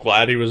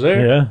glad he was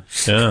there.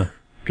 Yeah.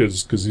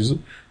 Because he's a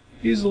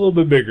little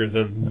bit bigger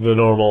than the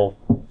normal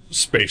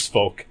space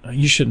folk.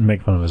 You shouldn't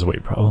make fun of his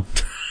weight problem.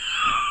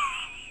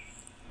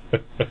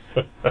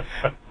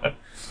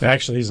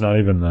 Actually, he's not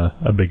even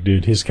a big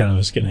dude. He's kind of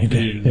a skinny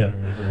dude. Yeah.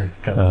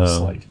 Kind of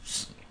slight.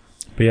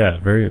 But yeah,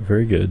 very,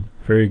 very good.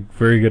 Very,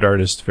 very good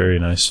artist. Very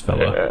nice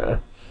fella.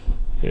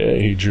 Yeah,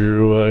 he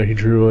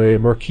drew a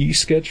marquee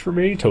sketch for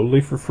me, totally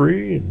for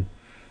free, and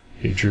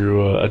he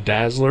drew a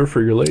Dazzler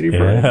for your lady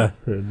friend. Yeah.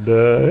 And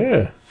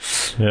Yeah.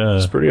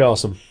 it's pretty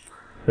awesome.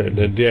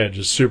 And yeah,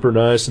 just super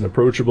nice and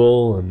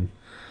approachable, and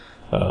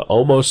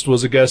almost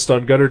was a guest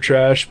on Gutter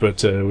Trash,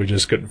 but we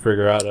just couldn't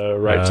figure out a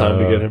right time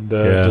to get him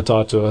to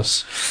talk to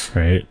us.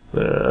 Right.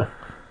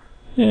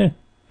 Yeah.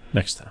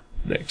 Next time.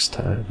 Next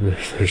time.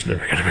 There's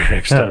never going to be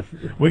next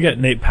time. We got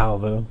Nate Powell,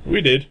 though. We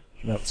did.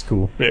 That's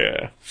cool.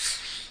 Yeah.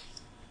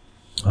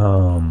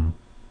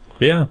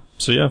 Yeah.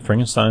 So yeah,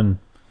 Frankenstein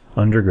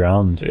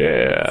Underground.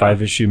 Yeah.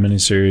 5-issue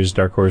miniseries,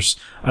 Dark Horse.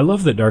 I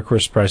love that Dark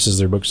Horse prices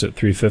their books at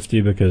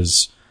 $3.50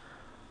 because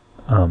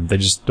they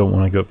just don't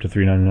want to go up to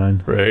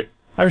 $3.99. Right.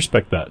 I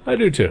respect that. I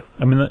do too.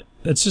 I mean,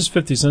 it's just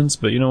 50 cents,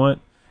 but you know what?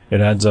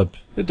 It adds up.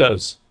 It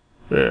does.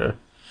 Yeah.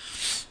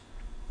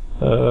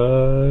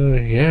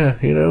 Yeah,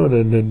 you know,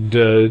 and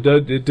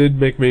it did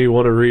make me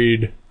want to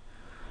read.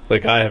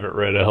 Like, I haven't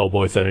read a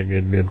Hellboy thing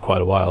in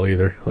quite a while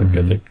either. Like,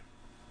 I think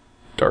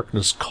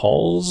Darkness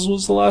Calls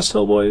was the last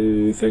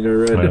Hellboy thing I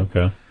read. Oh,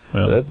 okay.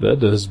 Well.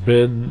 That has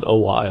been a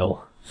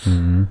while.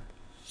 Mm-hmm.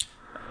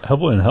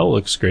 Hellboy in Hell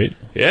looks great.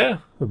 Yeah,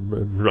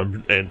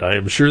 and I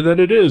am sure that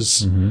it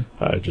is.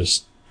 Mm-hmm. I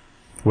just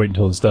wait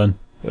until it's done.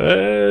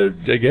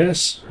 I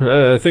guess.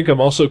 I think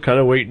I'm also kind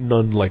of waiting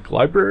on like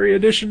library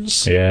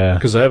editions. Yeah,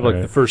 because I have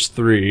like the first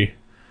 3,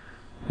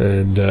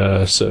 and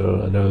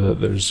so I know that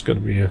there's going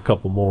to be a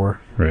couple more.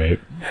 Right.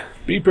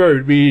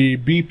 BPRD.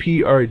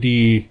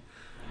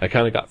 I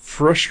kind of got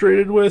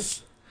frustrated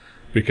with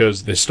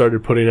because they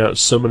started putting out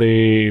so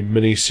many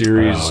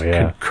miniseries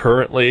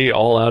concurrently,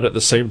 all out at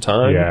the same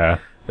time. Yeah.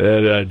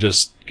 And I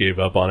just gave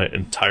up on it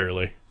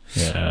entirely.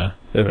 Yeah.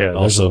 And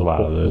also, a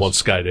lot of those.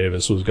 Once Guy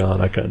Davis was gone,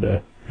 I kind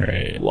of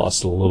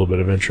lost a little bit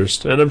of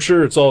interest. And I'm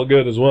sure it's all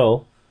good as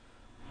well.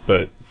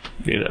 But,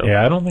 you know.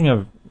 Yeah, I don't think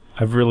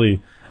I've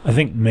really... I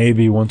think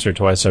maybe once or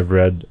twice I've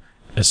read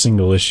a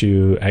single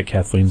issue at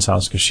Kathleen's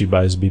house because she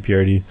buys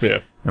BPRD. Yeah.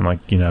 And, like,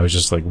 you know, I was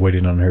just, like,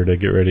 waiting on her to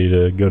get ready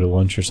to go to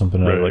lunch or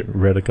something. Right. I, like,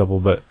 read a couple,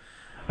 but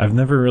I've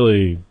never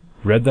really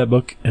read that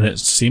book, and it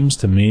seems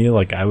to me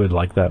like I would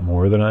like that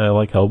more than I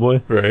like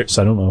Hellboy. Right.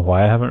 So I don't know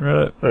why I haven't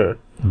read it. Right.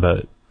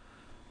 But,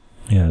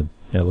 yeah,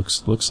 it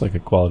looks like a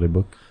quality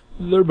book.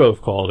 They're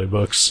both quality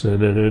books,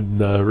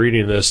 and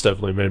reading this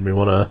definitely made me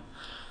want to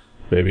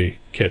maybe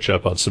catch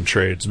up on some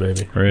trades,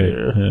 maybe. Right,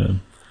 yeah.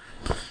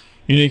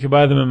 You know, you can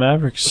buy them at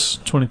Mavericks,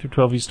 20 through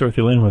 12 East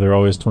Dorothy Lane, where they're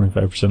always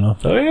 25%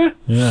 off. Oh, yeah?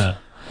 Yeah.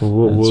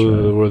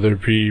 Will there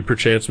be,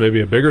 perchance,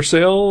 maybe a bigger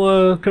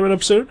sale coming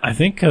up soon? I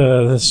think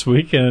this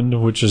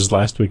weekend, which is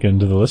last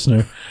weekend to the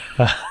listener,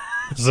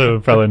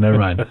 so probably never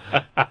mind.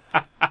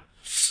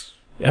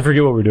 I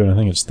forget what we're doing. I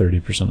think it's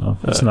 30%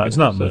 off. It's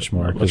not much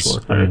more.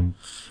 I mean,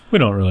 we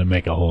don't really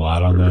make a whole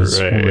lot on this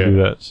when we do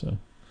that. So,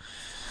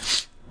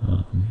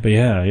 but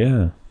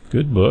yeah,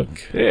 good book.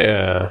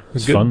 Yeah,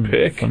 it's good fun,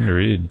 pick. Fun to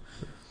read.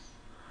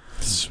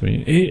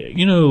 Sweet. Hey,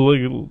 you know,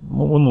 like,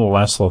 one little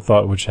last little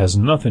thought, which has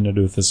nothing to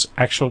do with this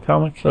actual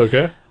comic.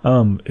 Okay.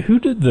 Who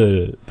did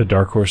the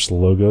Dark Horse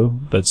logo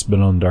that's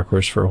been on Dark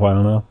Horse for a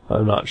while now?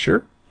 I'm not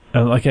sure.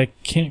 Like, I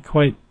can't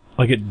quite,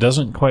 like, it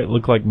doesn't quite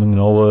look like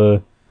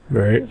Mignola.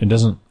 Right. It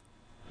doesn't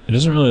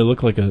really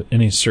look like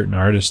any certain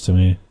artist to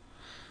me.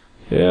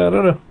 Yeah, I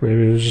don't know.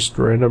 Maybe it was just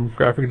a random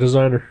graphic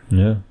designer.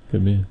 Yeah,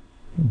 could be.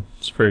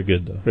 It's very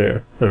good, though. Yeah.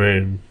 I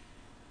mean,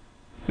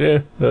 yeah,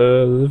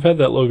 they've had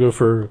that logo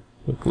for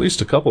at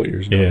least a couple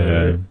years now.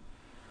 Yeah.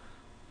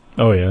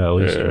 Oh yeah, at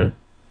least. Yeah.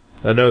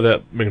 I know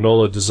that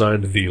Mignola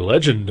designed the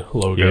Legend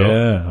logo.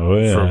 Yeah. Oh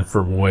yeah.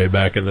 From way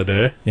back in the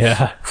day.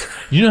 Yeah.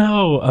 You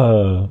know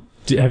how,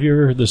 have you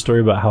ever heard the story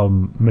about how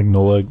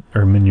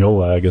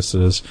Mignola, I guess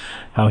it is,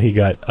 how he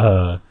got,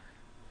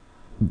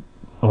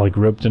 like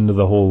roped into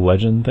the whole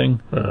Legend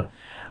thing?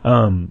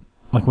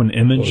 Like when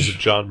Image... Was it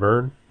John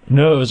Byrne?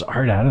 No, it was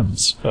Art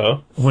Adams.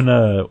 Oh. When,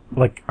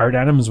 like Art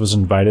Adams was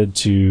invited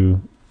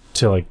to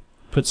like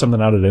put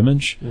something out at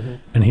Image,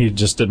 and he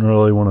just didn't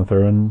really want to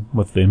throw in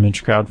with the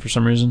Image crowd for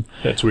some reason.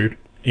 That's weird.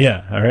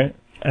 Yeah, alright.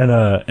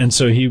 And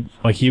so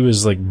he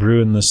was like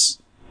brewing this,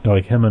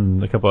 like him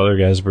and a couple other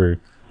guys were,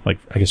 like,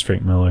 I guess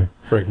Frank Miller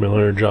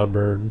and John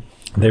Byrne.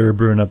 they were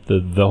brewing up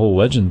the whole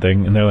Legend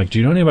thing, and they're like, do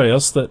you know anybody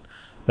else that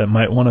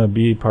might want to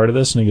be part of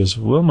this? And he goes,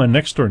 well, my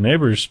next door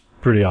neighbor's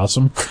pretty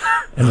awesome.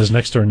 And his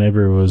next door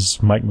neighbor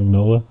was Mike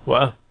Mignola.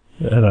 Wow.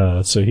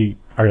 And so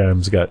Art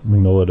Adams got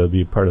Mignola to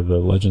be part of the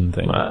Legend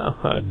thing. Wow.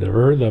 I'd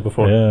never heard that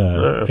before.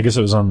 Yeah. I guess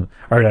it was on,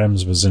 Art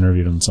Adams was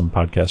interviewed on some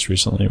podcast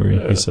recently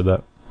where he said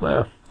that.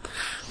 Wow.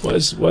 Why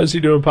is he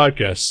doing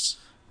podcasts?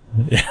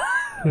 Yeah.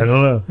 I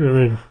don't know. I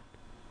mean,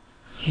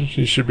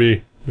 he should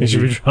be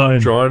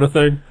drawing a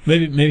thing.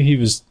 Maybe he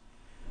was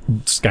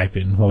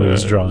Skyping while he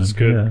was drawing.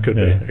 Could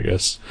be, I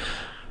guess.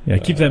 Yeah,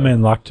 keep that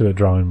man locked to a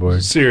drawing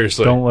board.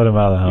 Seriously. Don't let him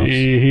out of the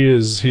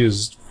house. He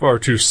is far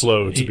too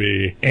slow to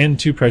be. And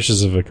too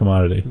precious of a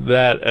commodity.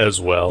 That as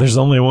well. There's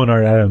only one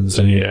Art Adams,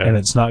 and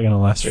it's not going to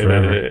last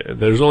forever.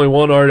 There's only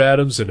one Art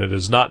Adams, and it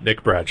is not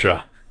Nick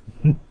Bradshaw.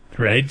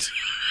 Right?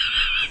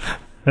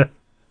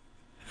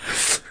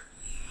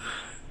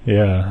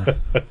 Yeah.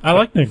 I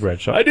like Nick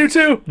Bradshaw. I do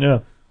too. Yeah.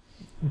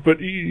 But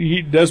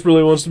he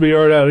desperately wants to be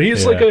Art Adams.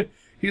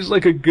 He's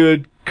like a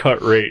good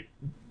cut rate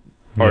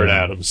Art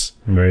Adams.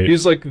 Right.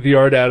 He's like the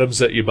Art Adams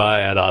that you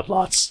buy at Odd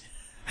Lots.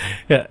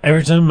 Yeah,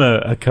 every time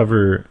a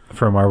cover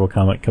for a Marvel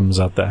comic comes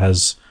out that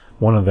has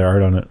one of their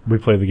art on it, we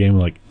play the game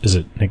like, is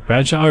it Nick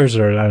Bradshaw or is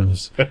it Art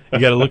Adams? You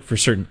gotta look for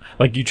certain,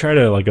 like you try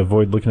to like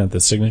avoid looking at the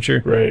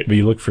signature, right? But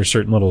you look for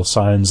certain little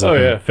signs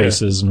like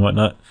faces and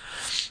whatnot.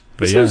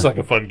 But it seems like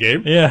a fun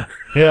game. Yeah,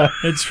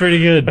 it's pretty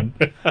good.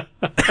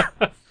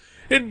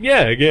 And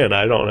again,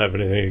 I don't have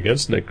anything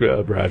against Nick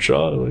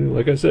Bradshaw.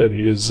 Like I said,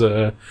 he is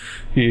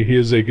he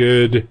is a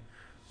good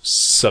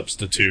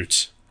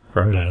substitute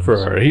for Art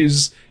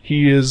Adams.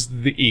 He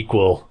is the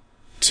equal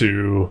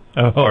to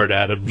Art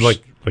Adams,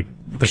 like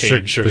the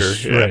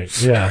sugar.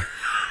 Right? Yeah.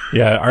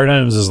 Yeah, Art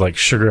Adams is like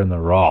sugar in the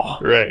raw.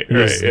 Right.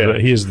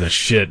 He is the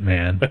shit,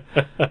 man.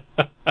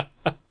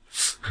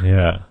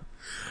 Yeah.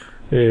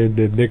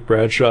 And Nick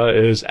Bradshaw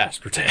is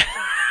aspartame.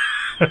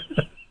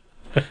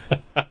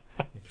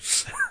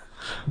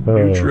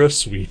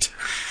 NutraSweet.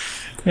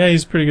 Yeah,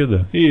 he's pretty good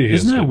though.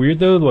 Isn't that weird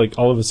though? Like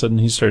all of a sudden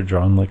he started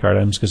drawing like Art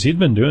Adams because he'd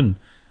been doing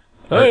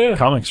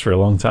comics for a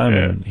long time,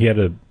 and he had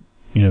a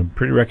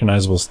pretty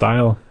recognizable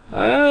style.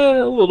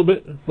 A little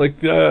bit.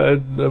 Like I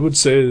would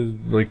say,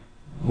 like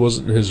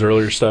wasn't his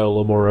earlier style a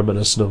little more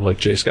reminiscent of like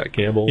J. Scott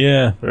Campbell?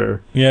 Yeah,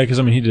 because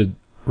I mean he did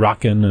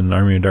Rockin' and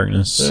Army of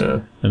Darkness.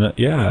 Yeah. And I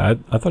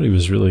thought he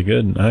was really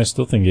good, and I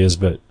still think he is,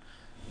 but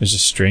it's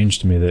just strange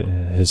to me that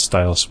his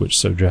style switched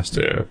so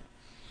drastically. Yeah.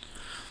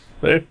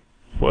 Hey,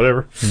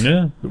 whatever.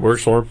 Yeah. It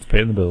works for him.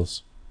 Paying the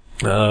bills.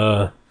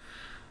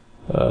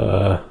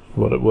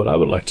 What I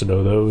would like to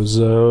know though is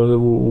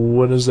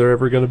when is there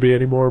ever going to be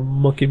any more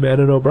Monkey Man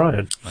and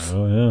O'Brien?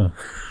 Oh yeah.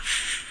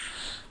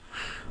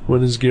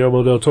 When is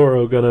Guillermo del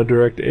Toro going to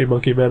direct a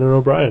Monkey Man and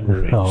O'Brien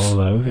movie? Oh,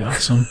 that would be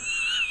awesome.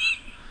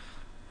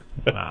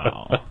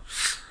 Wow.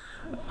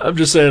 I'm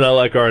just saying I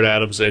like Art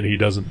Adams, and he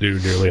doesn't do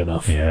nearly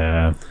enough.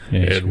 Yeah.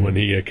 And when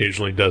he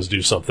occasionally does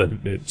do something,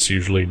 it's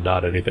usually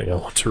not anything I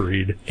want to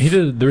read.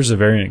 There's a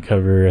variant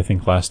cover, I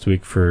think, last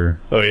week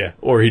for... Oh, yeah.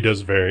 Or he does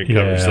variant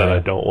covers that I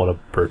don't want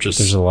to purchase.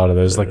 There's a lot of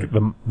those, like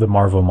the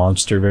Marvel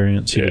Monster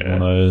variants. He did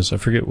one of those. I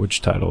forget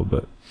which title,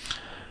 but...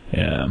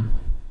 Yeah.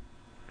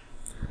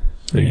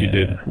 I think he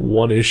did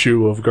one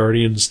issue of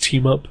Guardians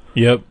Team Up.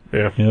 Yep.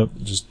 Yeah. Yep.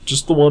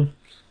 Just the one.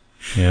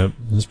 Yep.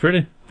 It's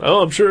pretty.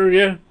 Oh, I'm sure,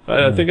 yeah.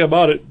 I think I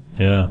bought it.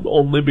 Yeah.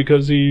 Only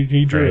because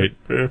he drew it.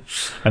 Yeah.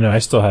 I know, I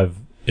still have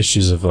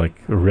issues of, like,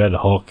 Red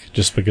Hulk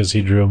just because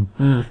he drew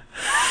them.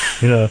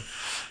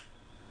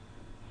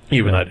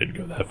 Even I didn't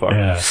go that far.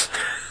 Yeah.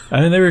 I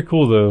mean, they were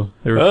cool, though.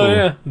 They were cool. Oh,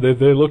 yeah.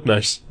 They look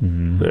nice.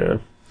 Mm-hmm. Yeah.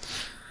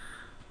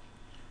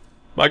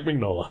 Mike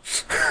Mignola.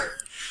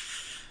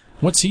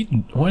 What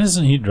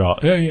doesn't he draw?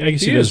 Yeah, I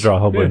guess he does draw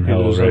Hellboy in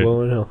Hell, right?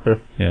 Hellboy in Hell.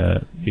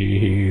 Yeah.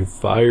 He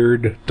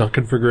fired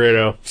Duncan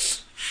Fegredo.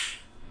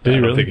 Did he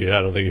really?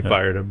 I don't think he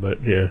fired him, but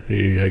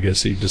I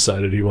guess he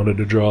decided he wanted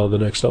to draw the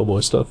next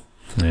Hellboy stuff.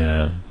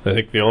 Yeah. I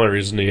think the only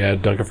reason he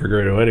had Duncan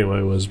Fegredo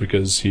anyway was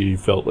because he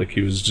felt like he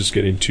was just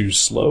getting too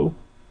slow.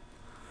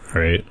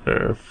 Right.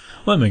 Yeah.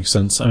 Well, that makes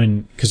sense. I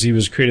mean, because he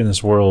was creating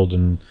this world,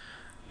 and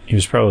he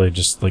was probably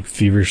just like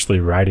feverishly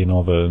writing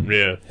all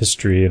the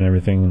history and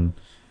everything, and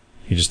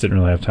he just didn't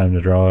really have time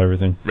to draw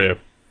everything. Yeah.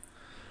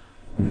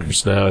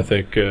 Just now, I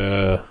think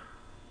John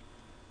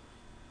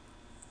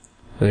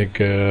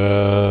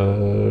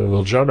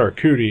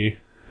Arcudi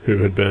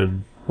who had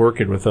been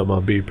working with them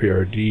on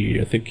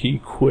BPRD. I think he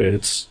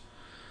quits.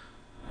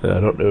 I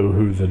don't know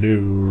who the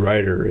new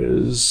writer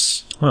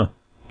is. Huh.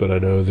 But I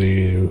know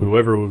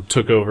whoever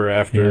took over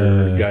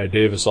after Guy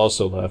Davis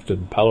also left,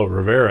 and Paulo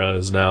Rivera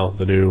is now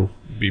the new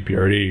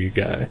BPRD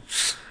guy.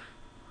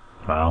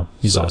 Wow.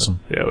 He's awesome.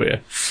 Yeah, oh yeah.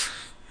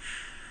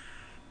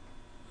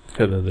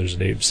 And then there's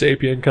an Abe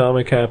Sapien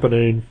comic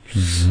happening,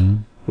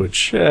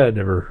 which I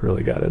never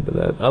really got into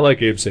that. I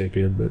like Abe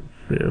Sapien, but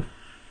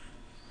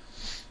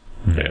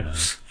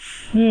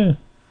Yeah.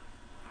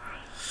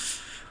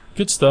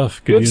 Good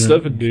stuff. Good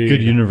stuff indeed.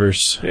 Good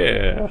universe.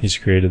 Yeah. He's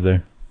created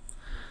there.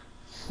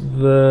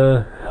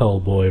 The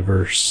Hellboy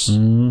verse.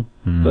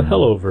 Mm-hmm. The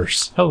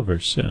Helloverse.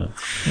 Hellverse, yeah.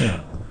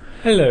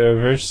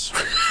 Helloverse.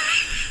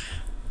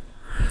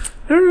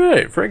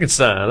 Alright,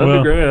 Frankenstein,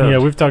 Underground. Yeah,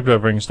 we've talked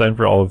about Frankenstein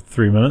for all of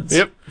 3 minutes.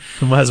 Yep.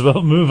 We might as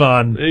well move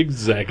on.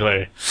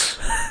 Exactly.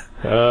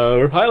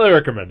 Highly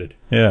recommended.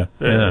 Yeah.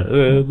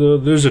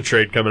 There's a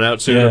trade coming out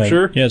soon, I'm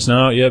sure. Yeah, it's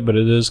not out yet, but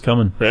it is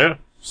coming. Yeah.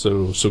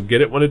 So get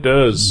it when it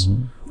does.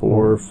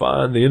 Or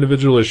find the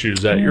individual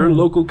issues at your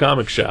local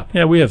comic shop.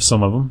 Yeah, we have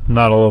some of them.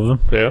 Not all of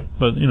them. Yeah.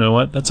 But you know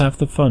what? That's half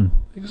the fun.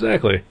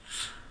 Exactly.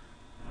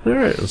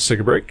 Alright, let's take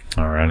a break.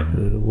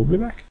 Alrighty. We'll be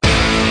back.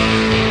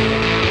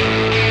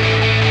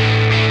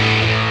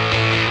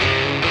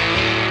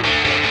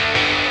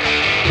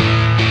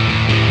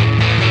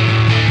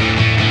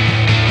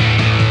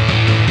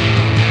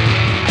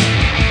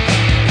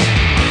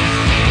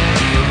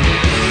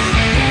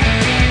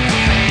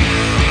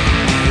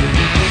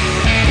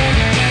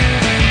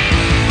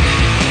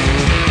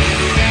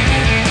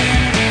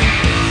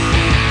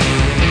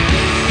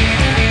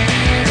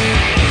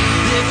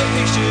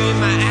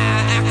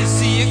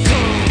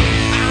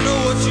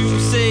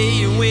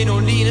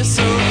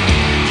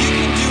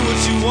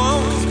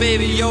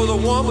 Baby, you're the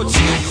one, but you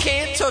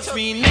can't touch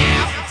me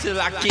now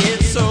till I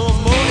get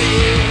some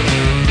money.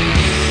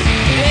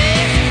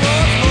 Hey,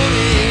 what's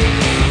money?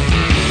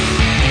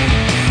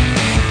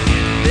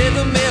 There's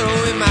a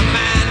mellow in my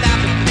mind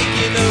I've been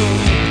thinking of.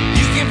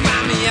 You can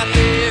find me out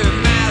there in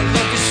my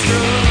lucky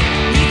strut.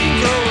 We can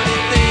throw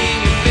anything,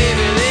 and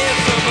baby, there's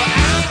some, but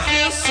I'm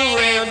still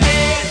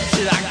surrounded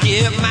till I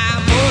get my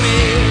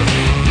money.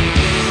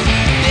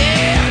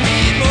 Yeah, I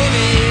need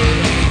money.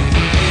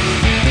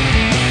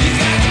 You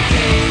got to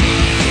pay.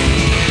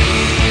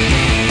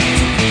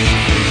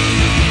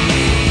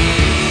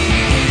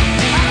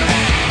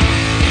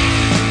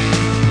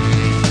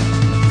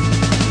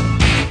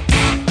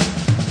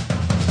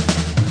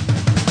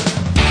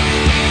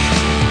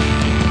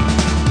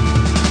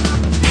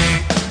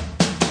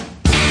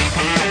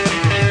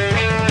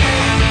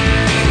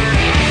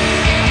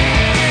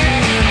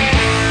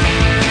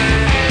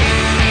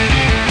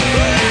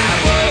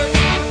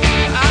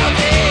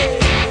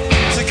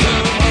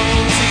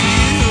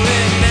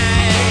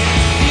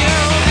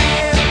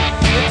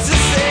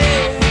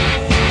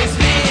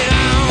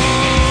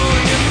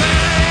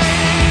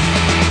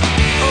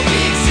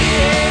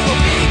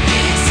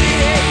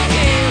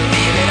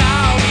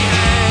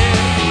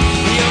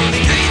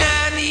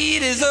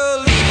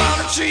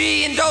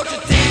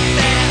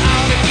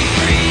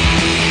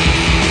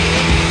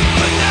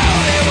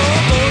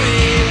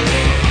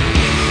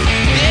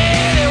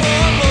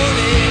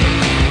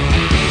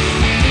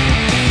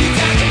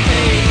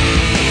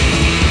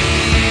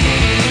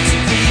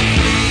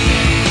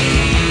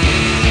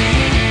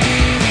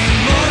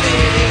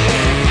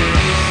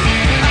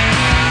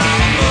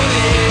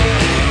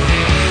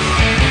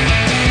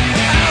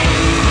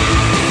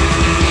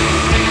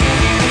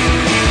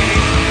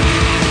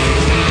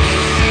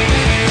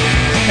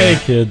 Hey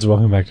kids,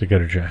 welcome back to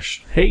Gutter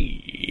Trash.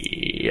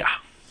 Hey.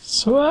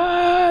 So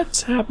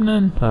what's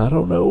happening? I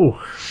don't know.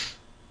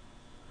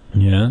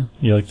 Yeah?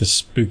 You like the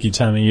spooky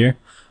time of year?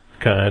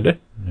 Kinda.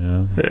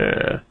 Yeah.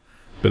 Yeah.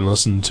 Been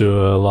listening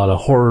to a lot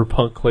of horror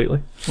punk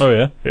lately. Oh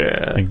yeah?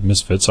 Yeah. I think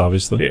Misfits,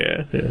 obviously.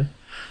 Yeah.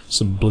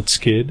 Some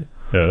Blitzkid.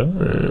 Yeah. A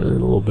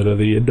little bit of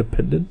the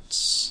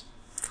Independents.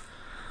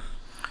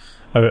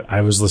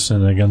 I was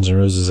listening to Guns N'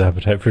 Roses'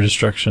 Appetite for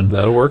Destruction.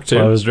 That'll work too.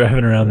 While I was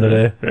driving around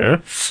today.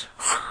 Yeah.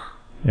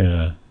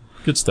 Yeah.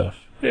 Good stuff.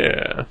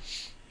 Yeah.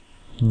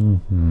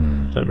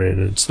 Mm-hmm. I mean,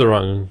 it's the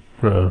wrong...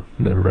 never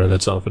mind.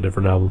 That's off a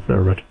different album.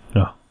 Never mind.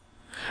 Oh.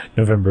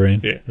 November Rain?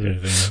 Yeah.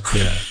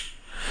 Yeah.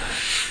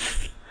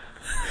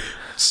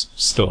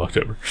 Still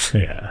October.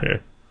 Yeah.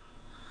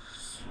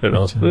 And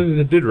also,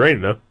 it did rain,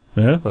 though.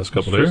 Yeah. Last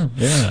couple days.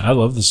 Yeah. I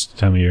love this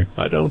time of year.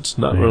 I don't.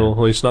 Not well, at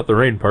least not the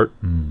rain part.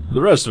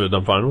 The rest of it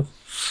I'm fine with.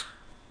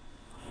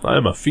 I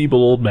am a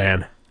feeble old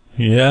man.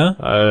 Yeah?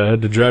 I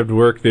had to drive to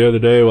work the other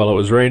day while it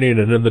was raining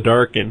and in the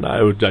dark, and I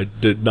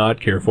did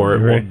not care for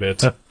it one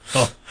bit.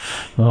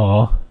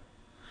 Oh.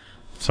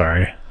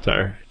 Sorry. It's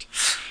alright.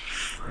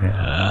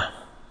 Yeah.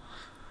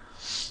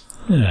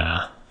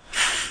 Yeah.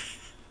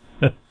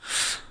 I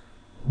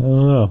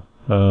don't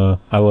know.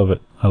 I love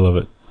it.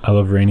 I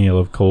love rainy, I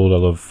love cold, I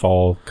love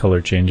fall,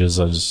 color changes.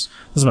 This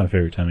is my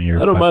favorite time of year.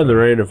 I don't mind the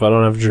rain if I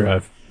don't have to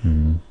drive.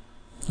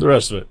 The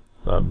rest of it,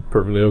 I'm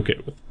perfectly okay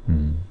with.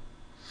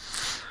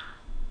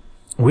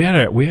 We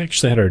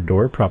actually had our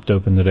door propped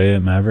open today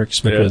at Mavericks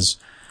because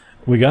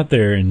we got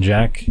there and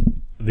Jack,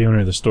 the owner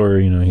of the store,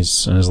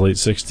 he's in his late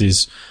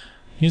 60s.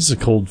 He's a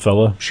cold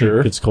fella. Sure.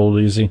 He gets cold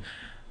easy.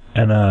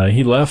 And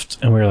he left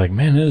and we were like,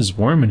 man, it is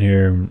warm in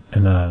here.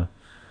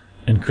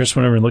 And Chris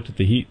went over and looked at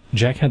the heat.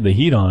 Jack had the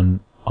heat on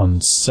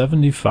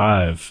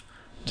 75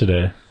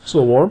 today. It's a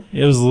little warm.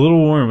 It was a little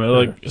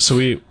warm. So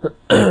we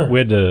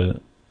had to,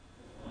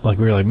 we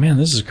were like, man,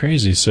 this is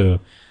crazy. So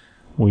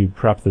we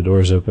propped the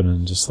doors open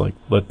and just let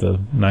the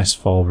nice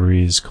fall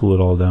breeze cool it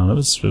all down. It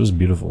was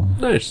beautiful.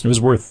 Nice. It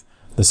was worth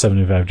the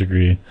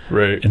 75-degree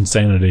Right.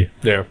 insanity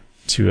Yeah.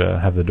 to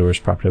have the doors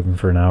propped open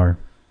for an hour.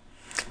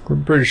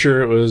 I'm pretty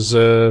sure it was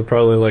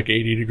probably like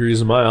 80 degrees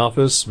in my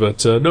office,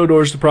 but no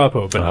doors to prop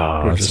open.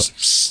 Oh, We're that's just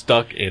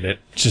stuck in it.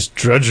 Just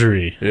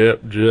drudgery.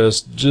 Yep,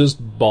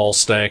 just ball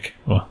stank.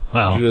 Well,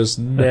 wow. Just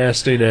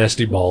nasty,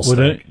 nasty ball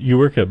stank. You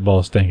work at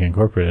Ball Stank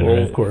Incorporated, Well,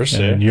 right? of course,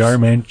 And yeah. you are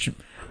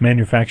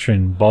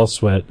manufacturing ball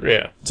sweat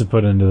Yeah. to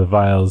put into the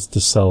vials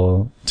to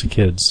sell to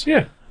kids.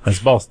 Yeah. That's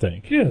Ball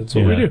Stank. Yeah, that's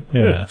what we do.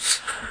 Yeah.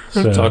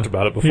 We've talked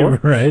about it before.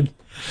 Right.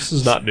 This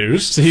is not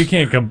news. So you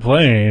can't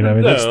complain. I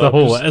mean, that's No, the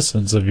whole just-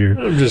 essence of your...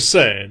 I'm just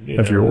saying.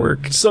 Of your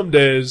work. Some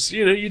days,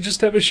 you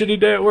just have a shitty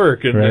day at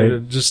work, and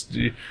Right. just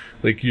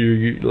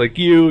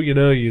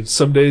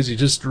some days you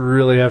just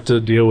really have to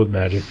deal with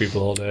magic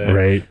people all day.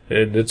 Right.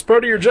 And it's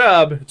part of your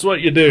job. It's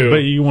what you do. But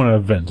you want to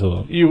vent a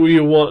little.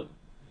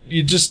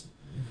 You just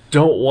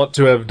don't want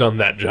to have done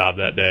that job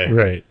that day.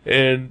 Right.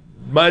 And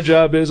my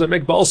job is I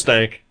make ball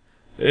stank.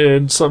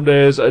 And some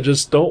days I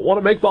just don't want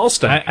to make ball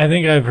stank. I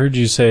think I've heard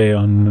you say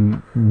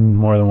on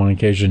more than one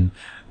occasion,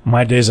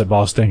 my days at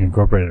Ball Stank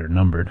Incorporated are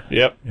numbered.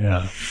 Yep.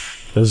 Yeah.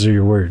 Those are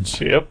your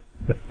words. Yep.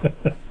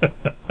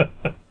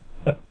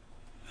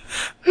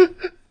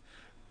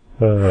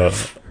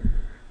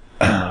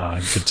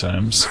 Good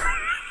times.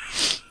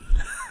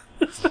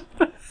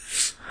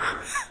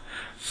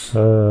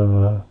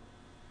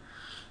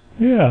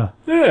 Yeah.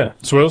 Yeah.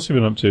 So what else have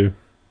you been up to?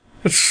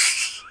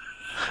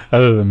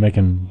 Other than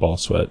making ball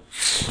sweat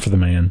for the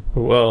man.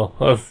 Well,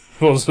 I've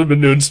also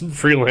been doing some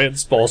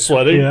freelance ball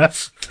sweating. Yeah.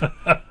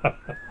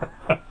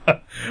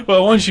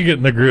 Well, once you get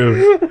in the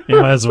groove, you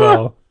might as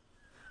well.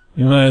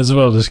 You might as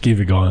well just keep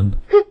it going.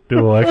 Do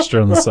a little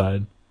extra on the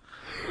side.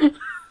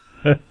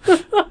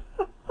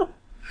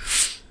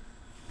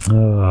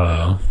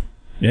 Yeah,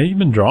 you've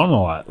been drawing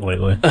a lot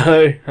lately.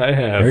 I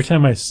have. Every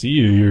time I see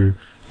you, you're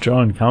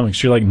drawing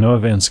comics. You're like Noah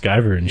Van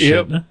Sciver and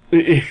shit.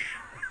 Yep.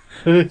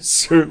 I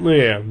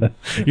certainly am.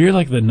 You're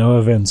like the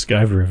Noah Van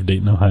Sciver of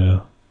Dayton,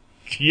 Ohio.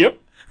 Yep.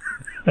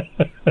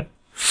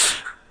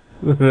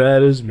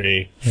 That is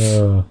me.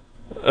 Yeah,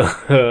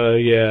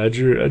 I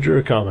drew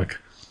a comic.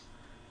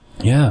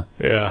 Yeah,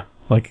 Yeah.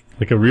 like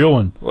a real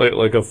one,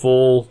 Like a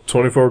full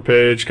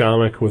 24-page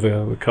comic with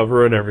a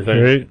cover and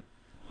everything. right?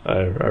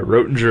 I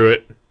wrote and drew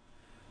it,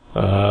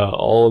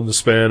 all in the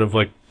span of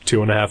like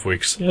 2.5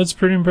 weeks. Yeah, it's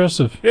pretty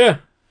impressive. Yeah.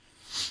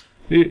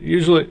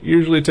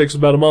 Usually it takes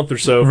about a month or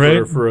so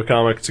Right. for a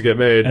comic to get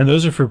made. And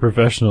those are for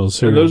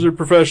professionals. And those are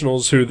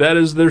professionals who that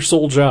is their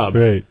sole job.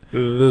 right.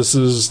 This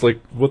is like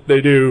what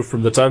they do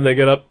from the time they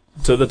get up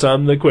to the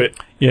time they quit.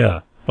 Yeah,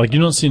 like you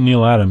don't see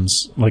Neil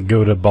Adams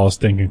go to Ball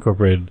Stank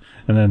Incorporated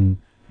and then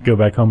go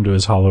back home to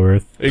his Hollow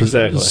Earth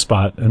Exactly.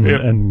 spot and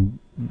Yep.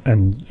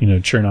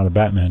 and churn out a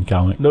Batman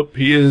comic. Nope,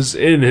 he is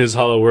in his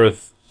Hollow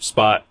Earth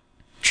spot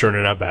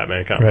churning out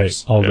Batman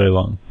comics. Right, all day Yep.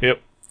 long. Yep.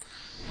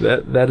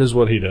 That is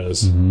what he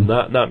does. Mm-hmm.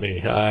 Not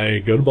me. I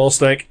go to Ball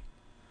Stank,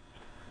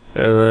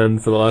 and then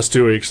for the last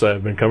 2 weeks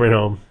I've been coming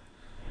home,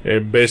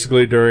 and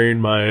basically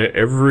during my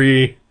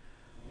every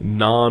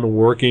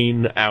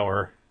non-working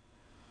hour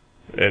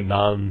and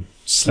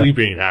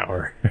non-sleeping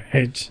hour,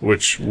 Right,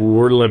 which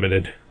were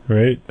limited.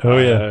 right. Oh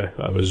yeah,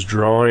 I was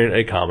drawing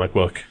a comic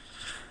book,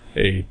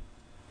 a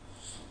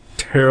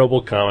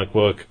terrible comic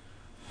book,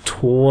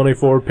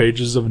 24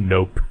 pages of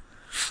nope.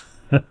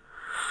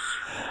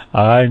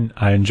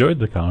 I enjoyed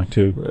the comic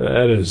too.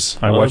 That is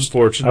I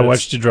unfortunate.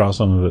 watched you draw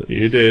some of it.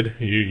 You did.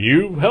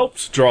 You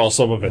helped draw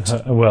some of it.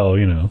 Well,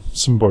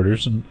 some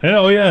borders and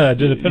oh yeah, I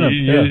did a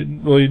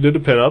pinup. Well, you did a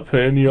pinup,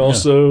 and you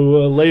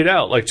also laid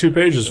out like 2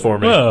 pages for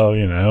me. Well,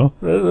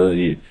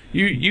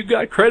 You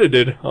got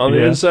credited on the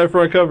Yeah. inside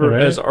front cover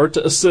Right. as art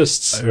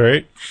assists,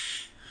 right.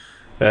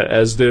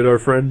 as did our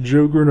friend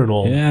Joe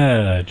Grunenwald.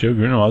 Yeah, Joe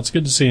Grunewald. It's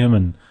good to see him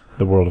in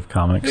the world of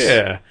comics.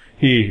 Yeah,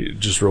 he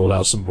just rolled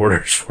out some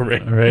borders for me.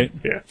 Right.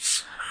 Yeah.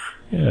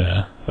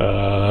 Yeah.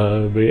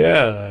 But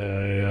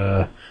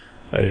yeah,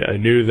 I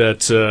knew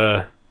that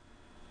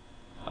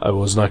I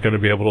was not going to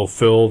be able to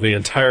fill the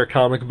entire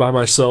comic by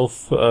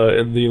myself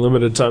in the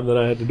limited time that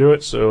I had to do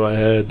it. So I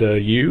had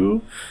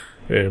you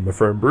and my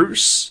friend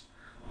Bruce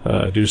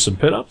do some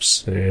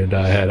pinups, and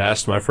I had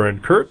asked my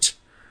friend Kurt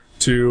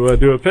to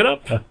do a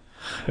pinup,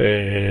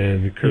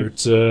 and Kurt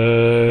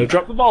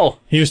dropped the ball.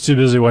 He was too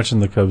busy watching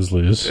the Cubs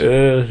lose,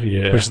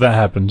 Yeah, which that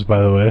happened,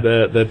 by the way.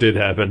 that did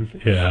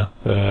happen. Yeah.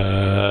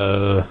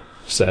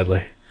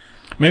 Sadly,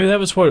 Maybe that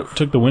was what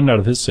took the wind out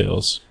of his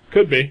sails.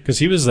 could be. Because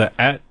he was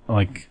at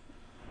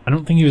I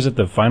don't think he was at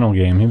the final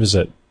game. He was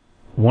at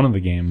one of the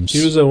games.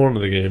 He was at one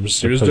of the games.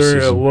 He The was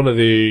during postseason. one of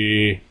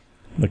the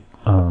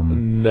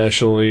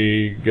National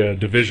League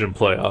division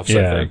playoffs, I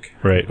Yeah, think.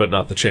 right. But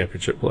not the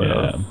championship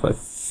playoff, I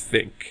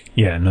think.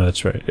 Yeah, no,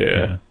 that's right.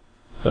 Yeah.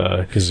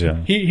 Because,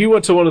 He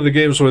went to one of the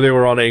games where they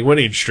were on a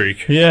winning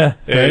streak, yeah,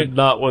 and right?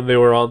 not when they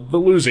were on the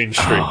losing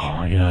streak. Oh,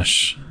 my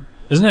gosh.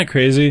 Isn't that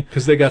crazy?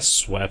 Because they got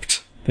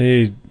swept.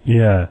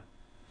 Yeah.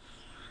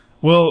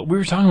 Well, we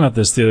were talking about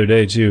this the other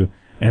day, too.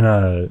 And,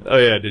 Oh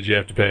yeah, did you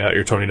have to pay out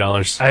your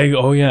 $20?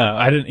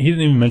 he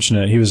didn't even mention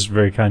it. He was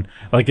very kind.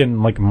 Like in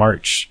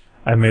March,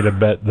 I made a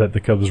bet that the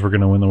Cubs were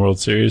going to win the World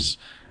Series,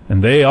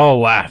 and they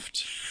all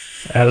laughed.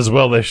 As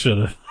well they should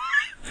have.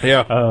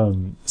 Yeah.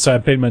 So I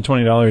paid my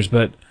 $20,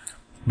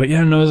 but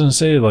yeah, no, I was going to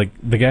say, like,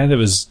 the guy that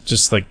was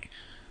just like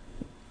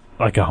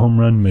a home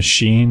run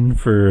machine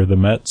for the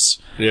Mets,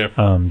 Yeah.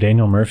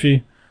 Daniel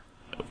Murphy,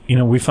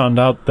 we found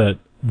out that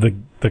the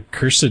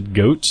cursed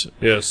goat,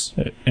 Yes.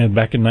 and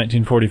back in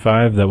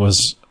 1945, that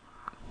was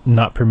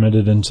not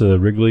permitted into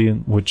Wrigley,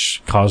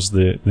 which caused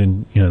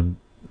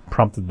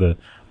prompted the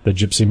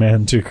gypsy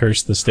man to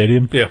curse the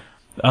stadium. Yeah.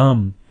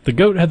 The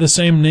goat had the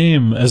same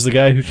name as the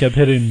guy who kept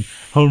hitting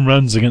home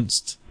runs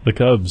against the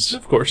Cubs.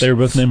 Of course. They were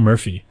both named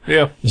Murphy.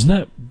 Yeah. Isn't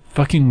that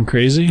fucking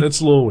crazy? That's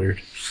a little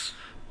weird.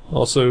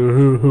 Also,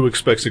 who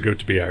expects a goat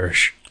to be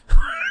Irish?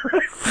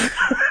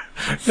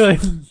 Like,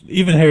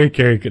 even Harry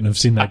Carey couldn't have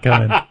seen that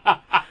coming.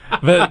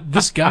 But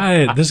this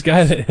guy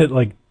that hit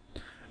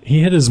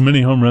he hit as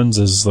many home runs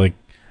as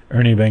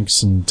Ernie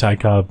Banks and Ty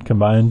Cobb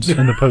combined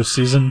in the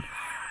postseason.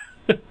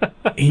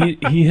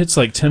 He hits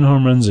 10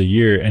 home runs a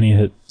year, and he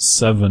hit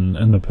 7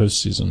 in the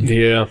postseason.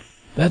 Yeah.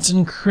 That's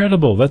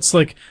incredible. That's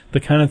the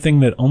kind of thing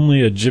that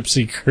only a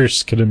gypsy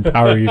curse could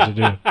empower you to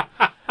do.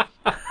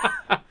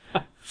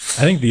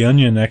 I think The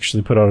Onion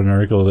actually put out an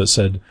article that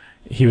said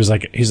he's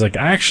like,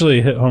 I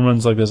actually hit home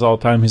runs like this all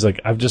the time. He's like,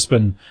 I've just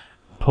been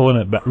pulling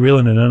it back,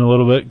 reeling it in a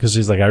little bit, because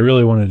he's like, I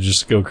really wanted to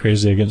just go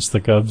crazy against the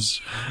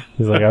Cubs.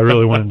 He's like, I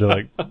really wanted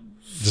to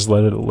just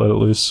let it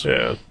loose.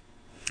 Yeah.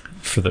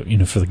 For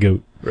the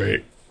goat.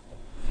 Right.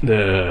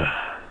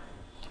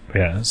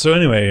 Yeah. So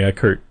anyway,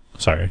 Kurt.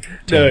 Sorry.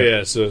 No,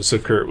 yeah. So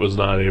Kurt was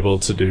not able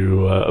to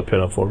do a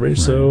pinup for me,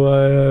 so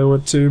I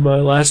went to my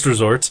last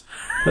resort,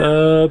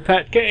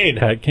 Pat Kane.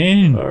 Pat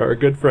Kane. Our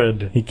good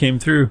friend. He came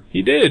through.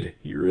 He did.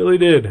 He really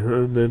did.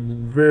 And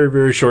in very,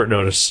 very short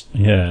notice.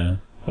 Yeah.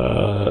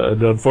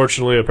 And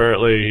unfortunately,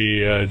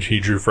 apparently, he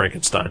drew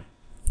Frankenstein.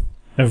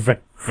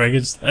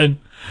 Frankenstein?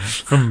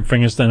 From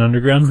Frankenstein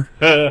Underground?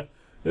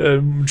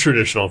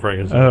 Traditional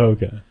Frankenstein. Oh,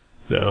 okay.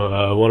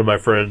 No, one of my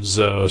friends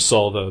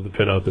saw the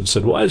pinup and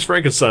said, "Why is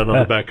Frankenstein on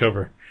the back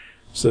cover?"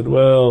 I said,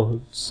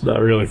 "Well, it's not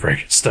really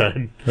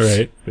Frankenstein.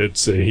 Right.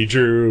 It's he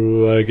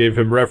drew, gave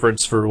him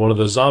reference for one of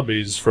the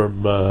zombies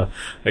from.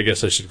 I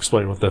guess I should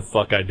explain what the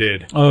fuck I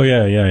did. Oh,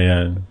 yeah.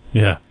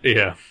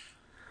 Yeah.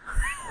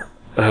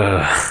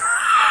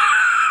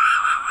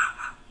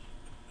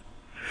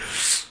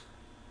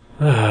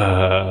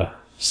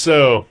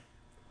 So,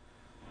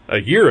 a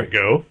year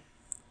ago,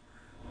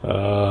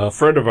 a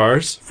friend of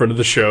ours, friend of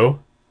the show,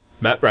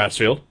 Matt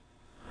Brassfield,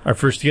 Our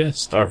first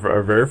guest.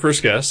 our very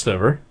first guest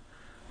ever,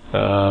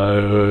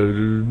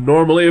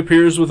 normally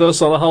appears with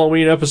us on a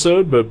Halloween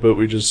episode, but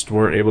we just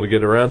weren't able to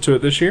get around to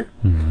it this year.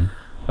 Mm-hmm.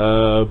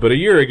 But a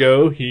year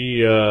ago,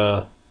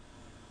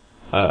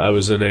 I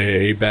was in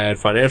a bad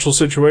financial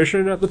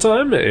situation at the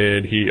time,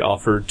 and he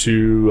offered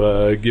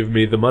to give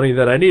me the money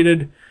that I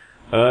needed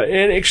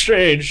in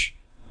exchange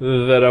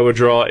that I would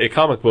draw a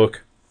comic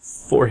book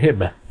for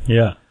him.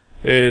 Yeah.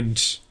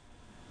 And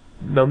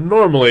now,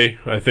 normally,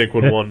 I think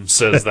when one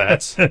says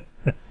that,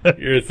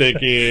 you're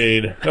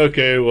thinking,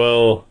 okay,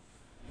 well,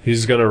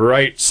 he's going to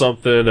write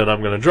something and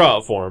I'm going to draw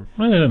it for him.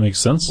 Well, that makes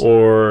sense.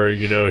 Or,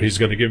 he's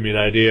going to give me an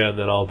idea and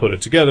then I'll put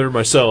it together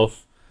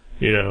myself,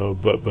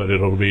 but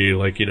it'll be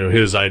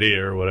his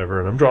idea or whatever,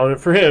 and I'm drawing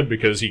it for him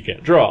because he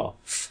can't draw.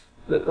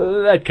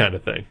 That kind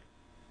of thing.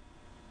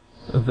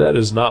 That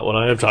is not what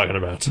I am talking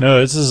about.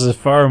 No, this is a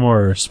far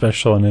more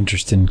special and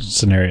interesting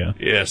scenario.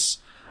 Yes.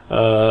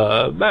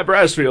 Matt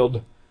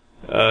Brassfield,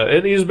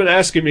 and he's been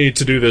asking me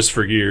to do this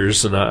for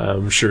years, and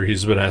I'm sure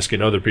he's been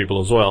asking other people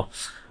as well.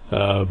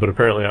 But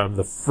apparently I'm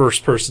the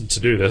first person to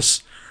do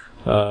this.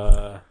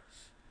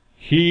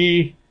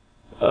 He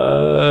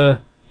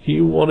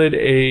wanted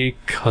a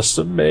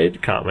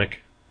custom-made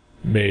comic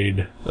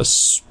made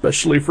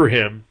especially for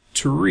him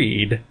to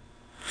read.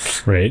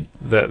 Right.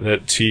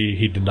 That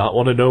he did not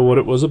want to know what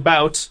it was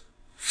about.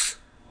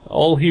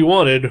 All he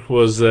wanted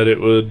was that it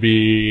would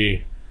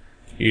be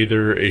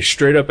either a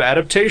straight-up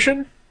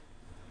adaptation,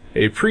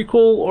 a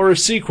prequel, or a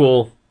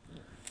sequel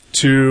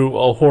to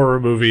a horror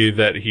movie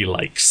that he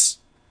likes.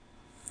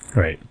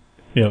 Right.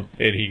 Yep.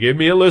 And he gave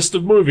me a list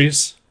of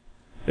movies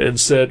and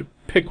said,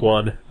 pick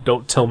one,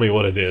 don't tell me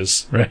what it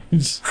is. Right.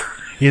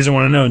 He doesn't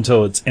want to know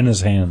until it's in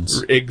his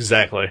hands.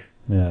 Exactly.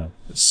 Yeah.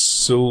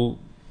 So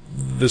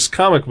this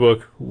comic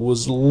book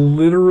was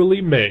literally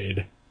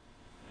made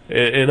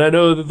And I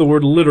know that the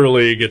word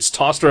literally gets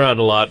tossed around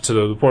a lot to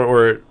the point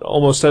where it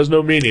almost has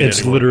no meaning It's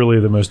anymore. literally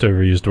the most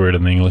overused word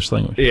in the English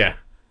language. Yeah.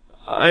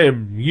 I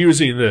am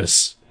using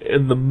this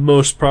in the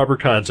most proper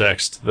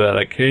context that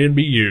it can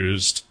be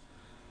used.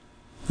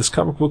 This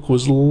comic book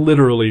was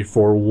literally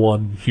for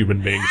one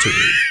human being to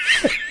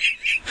read.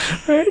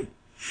 Right?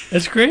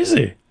 It's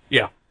crazy.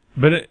 Yeah.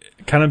 But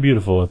kind of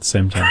beautiful at the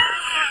same time.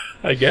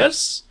 I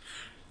guess.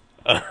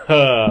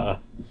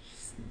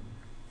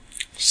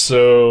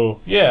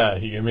 So, yeah,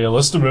 he gave me a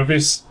list of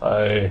movies.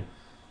 I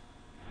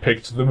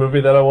picked the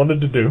movie that I wanted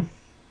to do.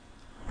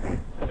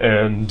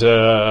 And,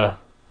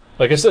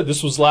 like I said,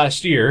 this was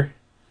last year.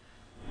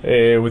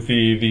 With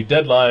the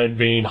deadline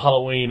being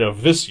Halloween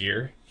of this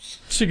year.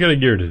 So you got a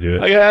year to do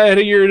it. I had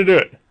a year to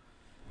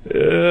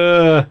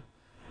do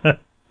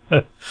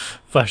it.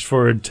 Flash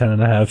forward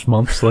 10.5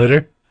 months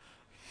later.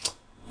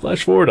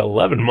 Flash forward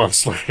 11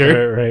 months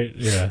later. Right,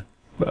 yeah.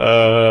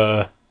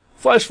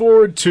 Flash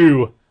forward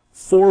to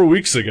 4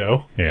 weeks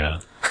ago. Yeah.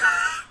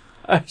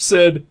 I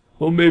said,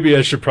 well, maybe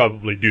I should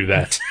probably do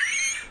that.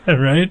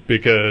 Right?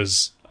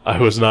 Because I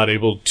was not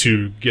able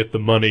to get the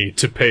money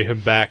to pay him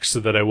back so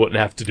that I wouldn't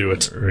have to do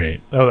it.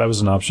 Right. Oh, that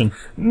was an option?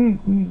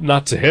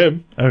 Not to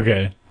him,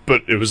 Okay.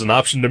 but it was an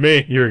option to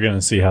me. You were going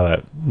to see how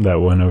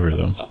that went over,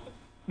 though.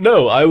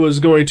 No, I was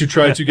going to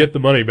try to get the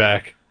money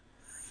back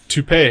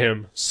to pay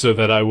him so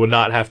that I would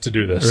not have to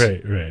do this.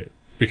 Right.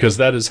 Because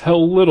that is how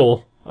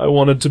little I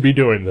wanted to be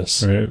doing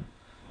this. Right.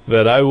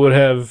 That I would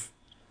have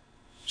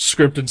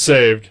scripted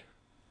saved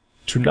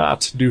to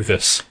not do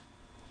this.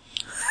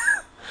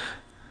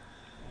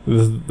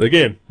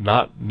 Again,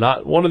 not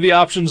one of the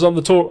options on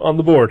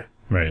the board.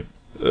 Right.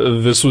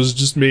 This was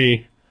just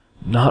me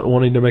not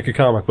wanting to make a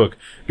comic book.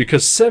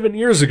 Because 7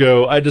 years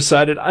ago, I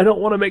decided I don't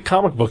want to make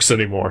comic books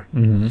anymore.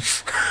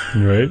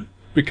 Mm-hmm. Right.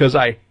 Because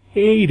I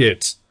hate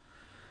it.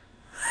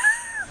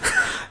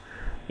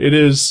 It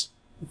is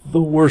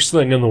the worst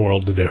thing in the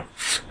world to do.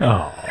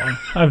 Oh,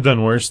 I've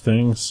done worse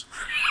things.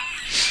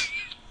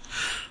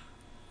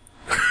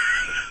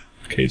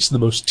 Okay, it's the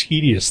most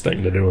tedious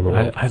thing to do in the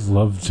world. I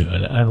love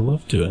doing it. I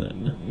love doing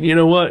it. You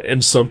know what?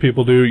 And some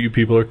people do. You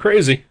people are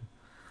crazy.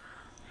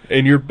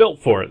 And you're built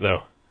for it,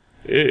 though.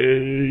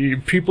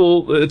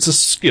 It's a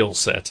skill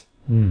set.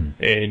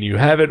 And you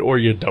have it or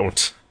you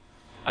don't.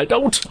 I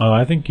don't. Oh,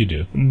 I think you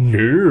do.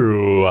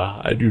 No,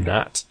 I do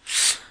not.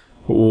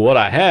 What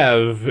I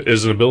have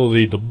is an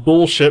ability to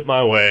bullshit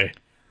my way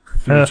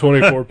through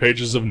 24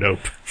 pages of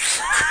nope.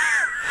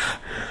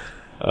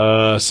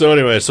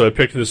 So I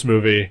picked this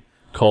movie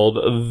called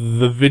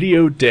The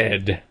Video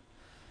Dead.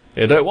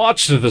 And I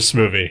watched this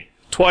movie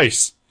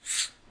twice.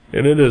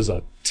 And it is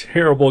a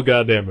terrible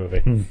goddamn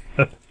movie.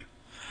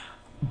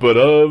 But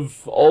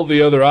of all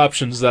the other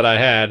options that I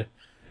had,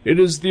 it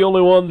is the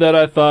only one that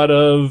I thought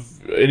of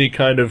any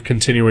kind of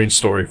continuing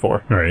story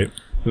for. Right.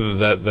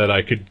 That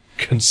I could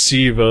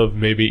conceive of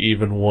maybe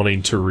even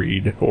wanting to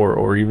read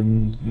or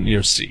even,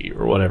 see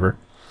or whatever.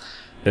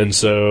 And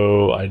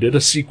so I did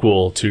a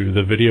sequel to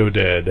The Video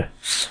Dead.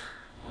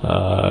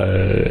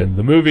 And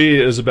the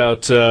movie is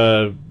about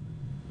a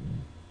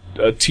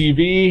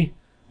TV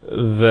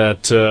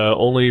that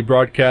only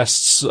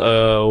broadcasts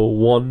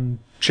one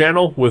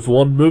channel with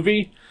one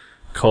movie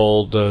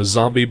called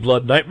Zombie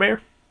Blood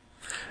Nightmare.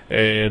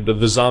 And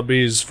the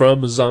zombies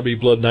from Zombie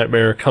Blood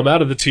Nightmare come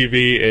out of the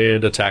TV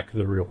and attack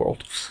the real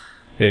world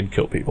and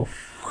kill people.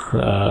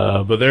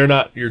 But they're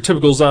not your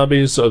typical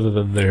zombies, other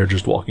than they're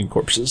just walking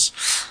corpses.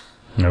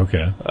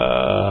 Okay.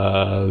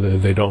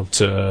 They don't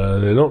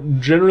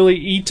generally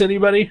eat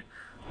anybody.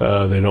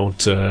 They don't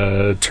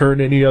turn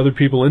any other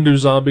people into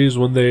zombies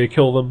when they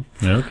kill them.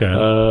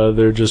 Okay.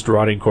 They're just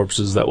rotting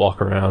corpses that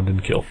walk around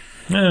and kill.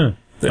 Yeah.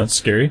 That's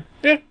scary.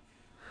 Yeah.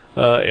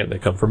 And they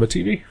come from a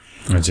TV.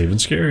 That's even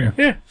scarier.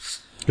 Yeah.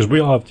 Because we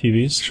all have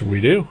TVs.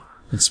 We do.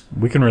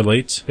 We can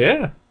relate.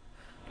 Yeah.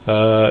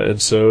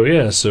 And so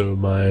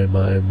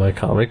my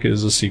comic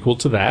is a sequel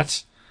to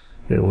that,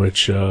 in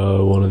which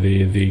one of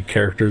the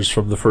characters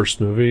from the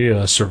first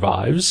movie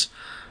survives,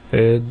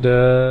 and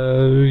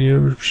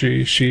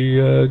she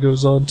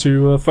goes on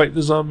to fight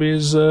the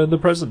zombies in the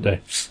present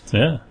day.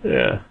 Yeah.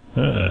 Yeah.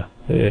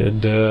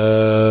 And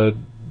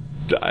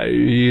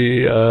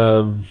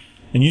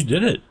And you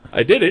did it.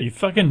 I did it. You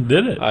fucking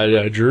did it.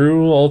 I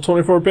drew all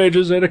 24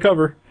 pages and a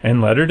cover.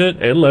 And lettered it.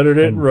 And lettered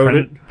it and wrote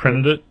it.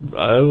 Printed it.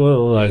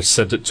 I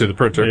sent it to the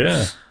printer.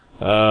 Yeah.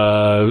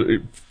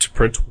 To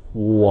print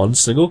one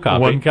single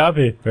copy. One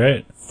copy.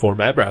 Right. For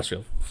Matt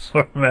Brassfield.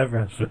 Matt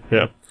Brassfield.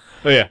 Yeah.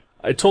 Oh yeah.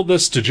 I told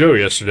this to Joe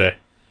yesterday.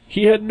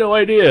 He had no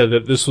idea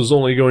that this was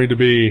only going to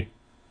be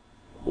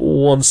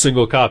one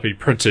single copy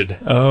printed.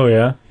 Oh,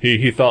 yeah.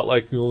 He thought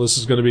this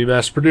is going to be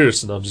mass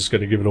produced and I'm just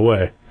going to give it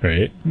away.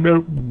 Right.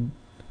 Nope.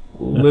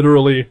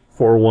 Literally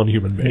for one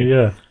human being.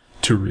 Yeah.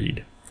 To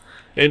read.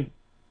 And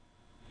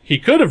he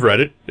could have read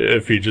it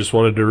if he just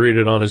wanted to read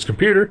it on his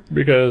computer,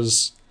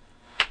 because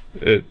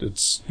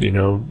it's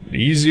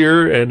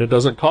easier and it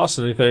doesn't cost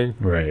anything.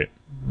 Right.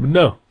 But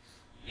no.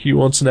 he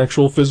wants an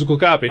actual physical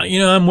copy. You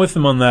know, I'm with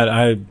him on that.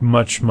 I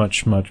much,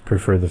 much, much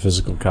prefer the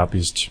physical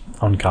copies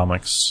on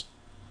comics.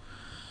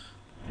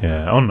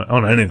 Yeah,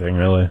 on anything,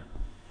 really.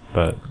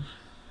 But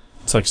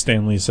it's like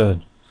Stan Lee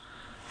said.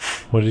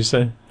 What did he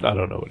say? I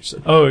don't know what he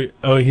said.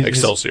 He's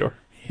Excelsior.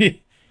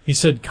 He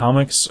said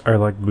comics are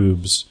like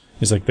boobs.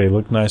 He's like, they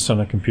look nice on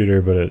a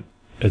computer, but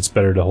it's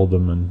better to hold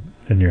them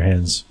in your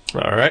hands.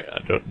 All right.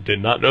 I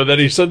did not know that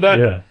he said that.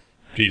 Yeah.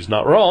 He's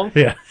not wrong.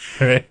 Yeah.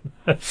 Right.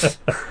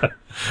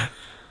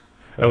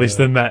 At least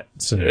in that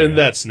scenario. In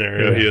that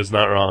scenario, he is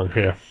not wrong.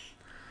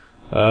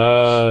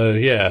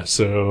 Yeah.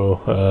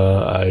 So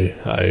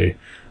I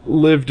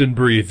lived and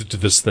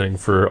breathed this thing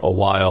for a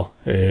while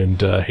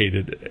and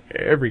hated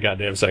every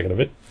goddamn second of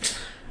it.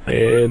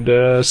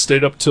 And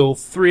stayed up till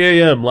 3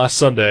 a.m. last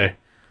Sunday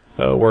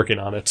working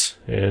on it,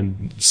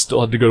 and still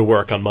had to go to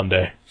work on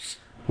Monday,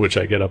 which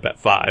I get up at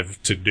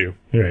 5 to do.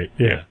 Right,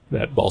 yeah.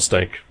 That Ball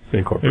Stank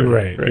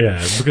Incorporated. Right,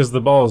 yeah. Because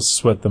the balls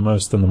sweat the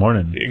most in the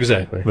morning.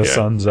 Exactly. The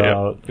sun's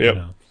out. Yep.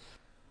 You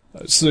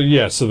know.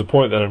 So the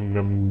point that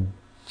I'm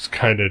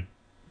kind of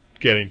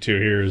getting to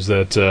here is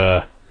that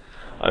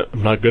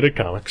I'm not good at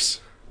comics,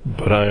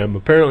 but I am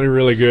apparently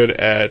really good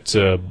at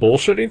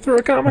bullshitting through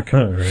a comic.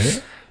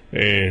 Right.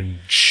 And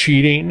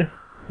cheating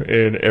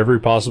in every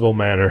possible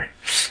manner.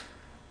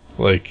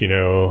 Like,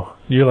 You're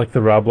like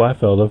the Rob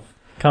Liefeld of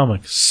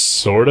comics.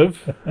 sort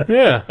of.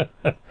 Yeah.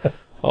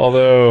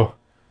 Although,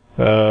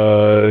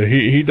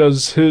 he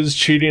does his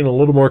cheating a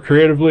little more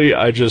creatively.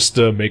 I just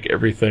make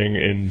everything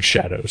in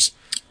shadows.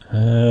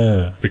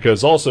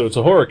 Because also it's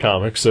a horror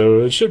comic,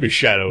 so it should be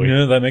shadowy.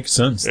 Yeah, that makes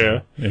sense.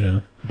 Yeah. You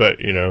know. But,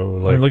 I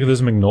mean, look at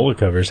those Magnolia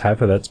covers.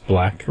 Half of that's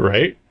black.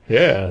 right?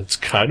 Yeah, it's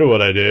kind of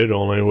what I did,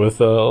 only with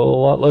a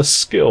lot less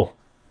skill.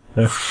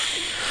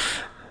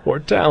 Or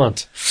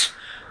talent.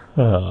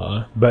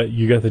 But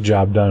you got the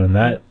job done, and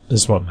that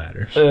is what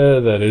matters.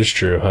 That is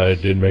true. I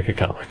did make a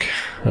comic.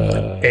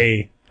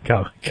 A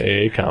comic.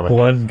 A comic.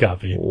 One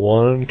copy.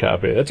 One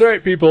copy. That's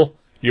right, people.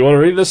 You want to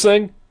read this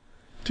thing?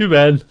 Too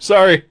bad.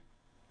 Sorry.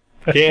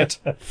 Can't.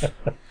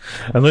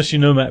 Unless you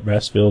know Matt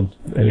Brassfield,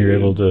 and you're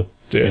able to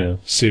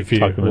see if he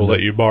talk him will into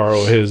let you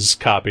borrow his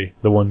copy.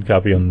 the one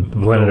copy on the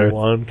planet The Earth.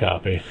 one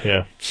copy,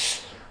 yeah.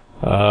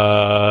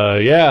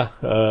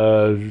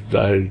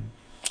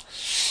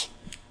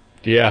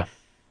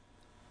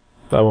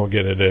 I won't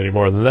get into any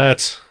more than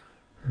that.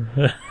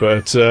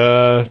 But,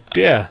 so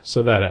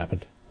that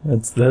happened.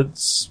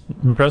 That's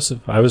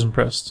impressive. I was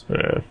impressed.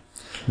 Yeah.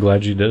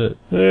 Glad you did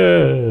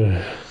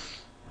it.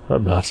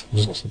 I'm not.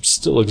 I'm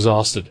still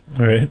exhausted.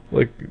 Right.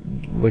 Like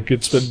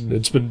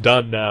it's been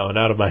done now and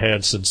out of my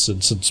hands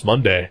since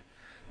Monday,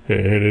 and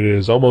it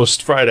is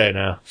almost Friday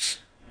now,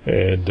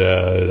 and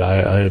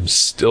I am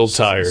still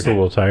tired. Still a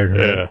little tired.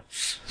 Right? Yeah.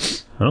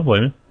 I don't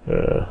blame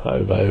you.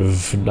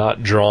 I've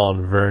not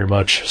drawn very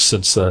much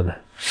since then.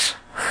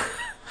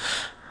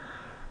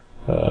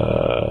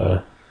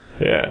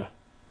 Yeah.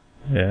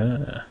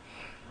 Yeah.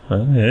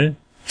 Well, hey.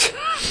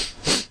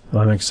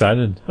 I'm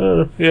excited.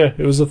 Yeah,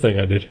 it was a thing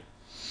I did.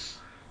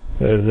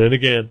 And then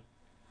again,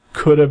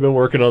 could have been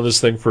working on this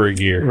thing for a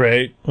year.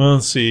 Right. Well,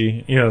 let's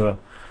see.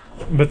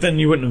 But then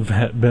you wouldn't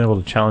have been able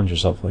to challenge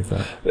yourself like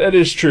that. That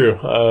is true.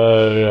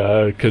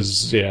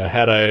 Because,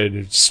 had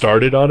I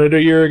started on it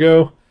a year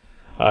ago,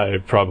 I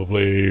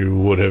probably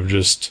would have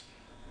just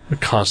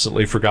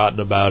constantly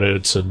forgotten about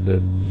it and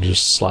then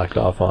just slacked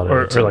off on it.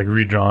 Or like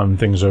redrawn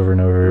things over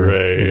and over.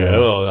 Right, you yeah.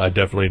 know. Well, I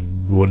definitely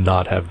would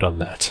not have done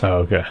that.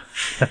 Oh, okay.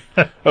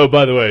 Oh,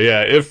 by the way,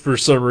 if for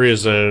some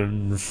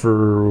reason,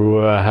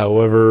 for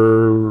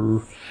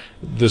however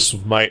this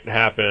might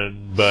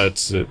happen,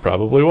 but it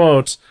probably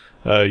won't,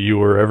 you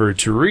were ever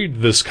to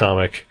read this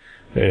comic,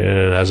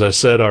 and as I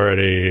said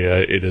already,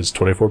 it is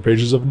 24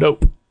 pages of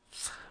nope.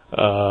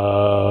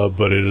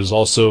 But it is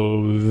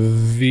also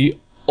the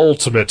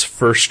ultimate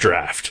first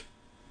draft.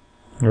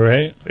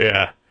 Right?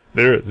 Yeah.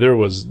 There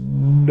was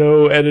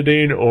no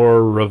editing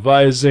or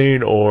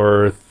revising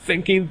or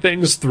thinking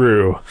things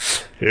through.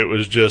 It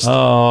was just,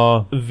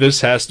 this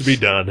has to be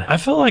done. I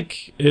feel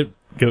like it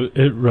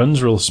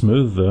runs real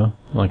smooth though.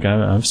 Like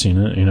I've seen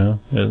it,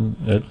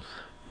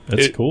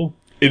 it's cool.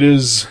 It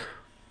is.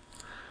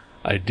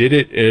 I did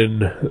it in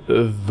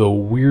the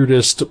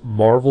weirdest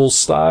Marvel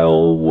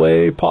style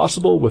way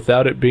possible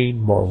without it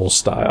being Marvel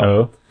style.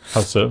 Oh,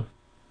 how so?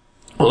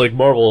 Like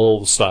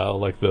Marvel style,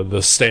 like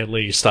the Stan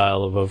Lee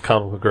style of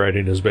comic book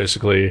writing is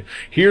basically,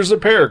 here's a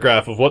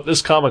paragraph of what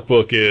this comic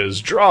book is,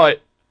 draw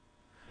it.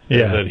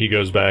 Yeah. And then he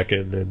goes back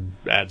and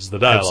adds the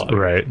dialogue.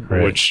 Right.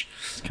 Which,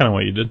 it's kind of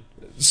what you did.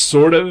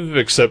 sort of,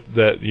 except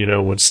that,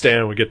 when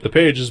Stan would get the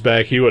pages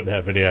back, he wouldn't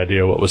have any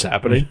idea what was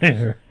happening.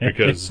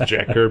 Because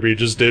Jack Kirby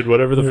just did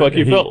whatever the fuck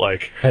he felt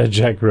like.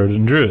 Jack wrote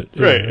and drew it.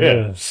 Right,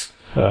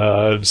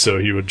 yeah. So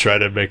he would try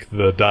to make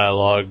the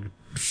dialogue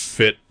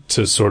fit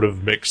to sort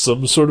of make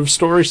some sort of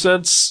story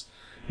sense,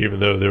 even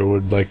though there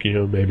would,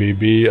 maybe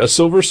be a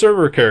Silver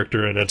Surfer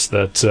character in it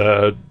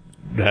that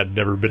had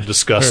never been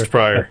discussed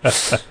prior.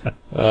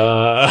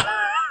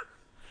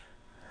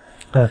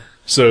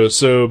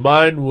 So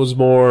mine was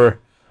more,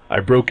 I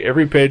broke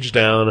every page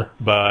down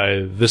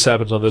by this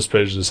happens on this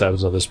page, this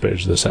happens on this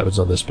page, this happens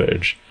on this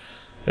page.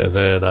 And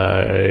then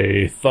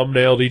I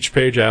thumbnailed each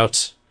page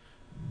out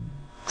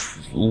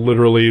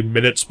literally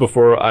minutes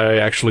before I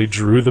actually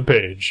drew the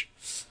page.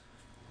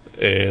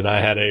 And I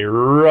had a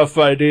rough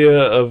idea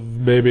of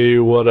maybe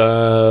what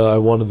I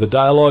wanted the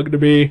dialogue to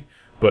be,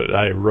 but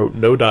I wrote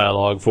no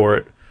dialogue for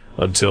it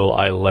until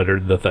I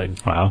lettered the thing.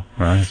 Wow,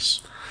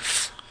 nice.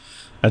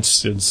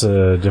 It's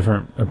a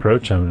different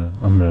approach. I'm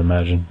gonna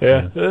imagine.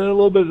 Yeah, a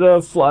little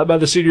bit fly by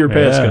the seat of your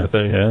pants kind of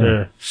thing.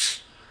 Yeah.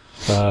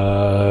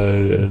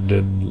 And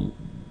then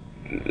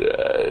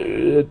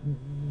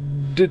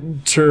it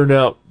didn't turn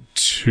out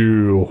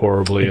too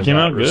horribly. It came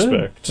out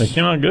respect. good. It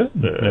came out good.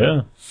 Yeah.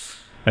 Yeah.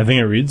 I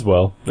think it reads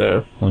well.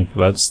 Yeah, Like,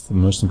 that's the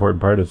most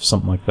important part of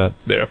something like that.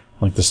 yeah,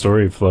 Like, the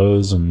story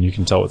flows and you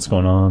can tell what's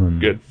going on.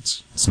 And good.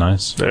 It's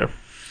nice. Yeah.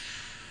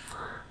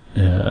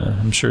 Yeah,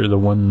 I'm sure the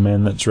one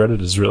man that's read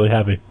it is really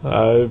happy.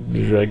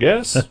 I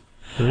guess.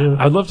 Yeah.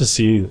 I'd love to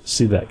see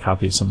that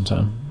copy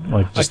sometime.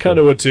 Like, I kind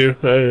of would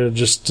too,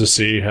 just to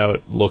see how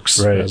it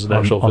looks Right, as an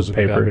actual on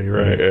physical paper. copy,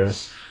 right? Yeah,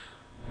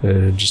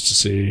 and just to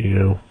see,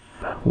 how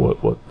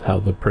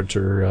the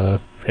printer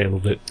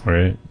handled it.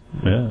 Right.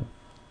 Yeah.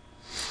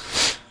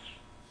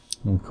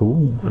 Well,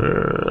 cool.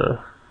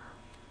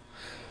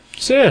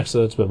 So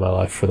that's been my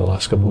life for the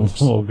last couple of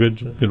weeks. Well,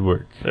 good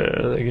work.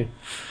 Thank you.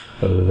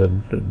 Other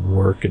than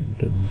work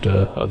and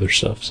other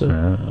stuff. So,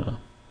 Yeah.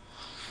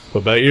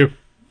 what about you?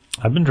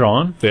 I've been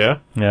drawing. Yeah.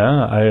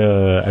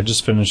 Yeah, I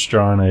just finished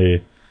drawing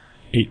a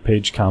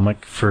 8-page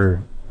comic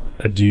for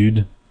a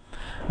dude.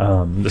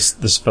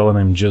 This fellow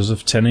named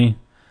Joseph Tenney.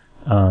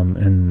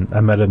 And I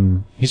met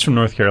him. He's from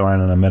North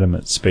Carolina, and I met him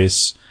at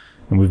Space,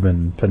 and we've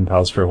been pen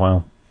pals for a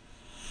while.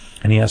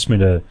 And he asked me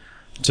to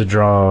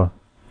draw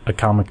a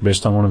comic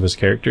based on one of his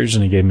characters,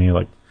 and he gave me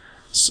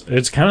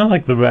it's kind of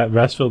like the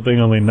Bassfield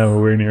thing, only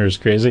nowhere near as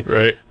crazy.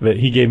 Right. But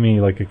he gave me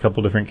a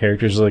couple different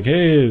characters. Like,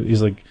 hey,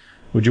 he's like,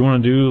 would you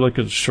want to do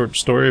a short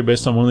story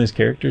based on one of these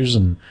characters?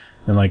 And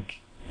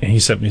he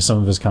sent me some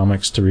of his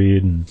comics to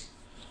read, and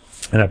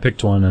I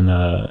picked one, and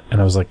I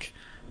was like,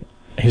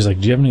 he's like,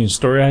 do you have any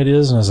story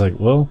ideas? And I was like,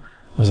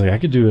 I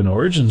could do an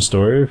origin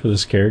story for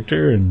this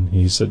character. And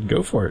he said,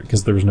 go for it,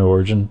 because there was no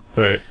origin.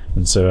 Right.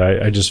 And so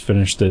I just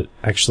finished it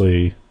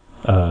actually,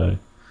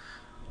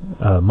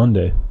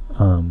 Monday.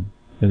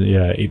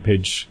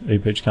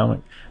 8-page comic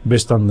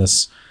based on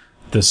this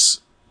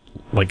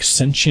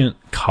sentient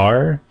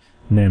car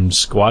named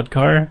Squad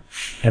Car,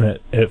 and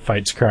it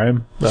fights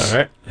crime. All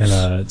right.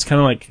 And it's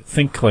kind of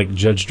think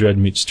Judge Dredd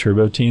meets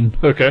Turbo Teen.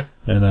 Okay.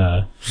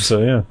 And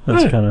so yeah,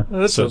 that's kind of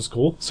That sounds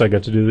cool. So I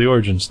got to do the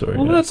origin story.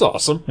 Well, yeah. that's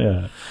awesome.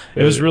 Yeah,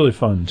 it was really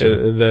fun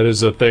too. And that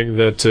is a thing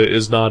that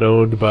is not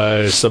owned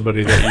by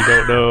somebody that you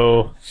don't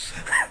know.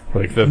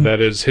 Like that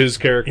is his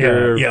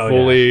character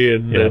fully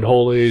and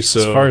wholly. So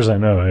as far as I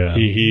know, yeah.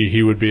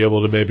 he would be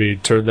able to maybe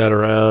turn that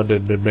around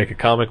and make a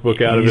comic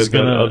book out of it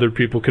that other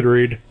people could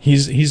read.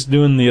 He's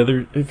doing the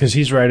other, because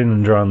he's writing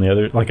and drawing the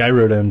other. Like, I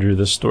wrote and drew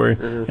this story,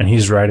 and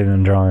he's writing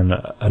and drawing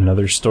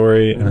another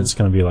story, and it's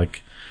going to be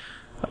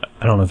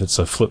I don't know if it's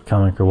a flip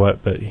comic or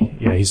what, but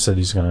he said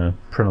he's going to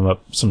print them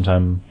up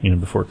sometime,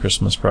 before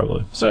Christmas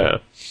probably. So yeah.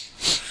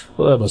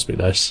 Well, that must be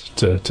nice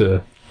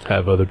to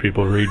have other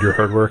people read your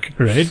hard work.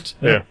 Right?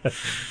 Yeah.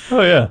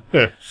 Oh yeah.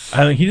 Yeah.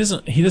 I think he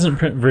doesn't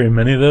print very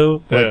many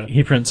though. Yeah.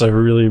 He prints a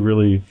really,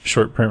 really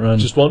short print run.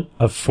 Just one?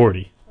 Of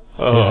 40.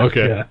 Oh, Yeah,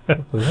 okay. yeah.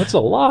 That's a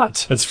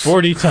lot. That's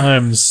 40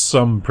 times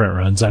some print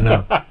runs, I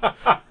know.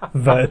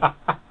 but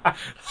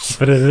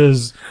it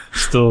is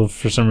still,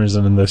 for some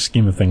reason, in the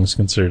scheme of things,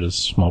 considered a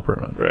small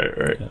print run.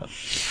 Right.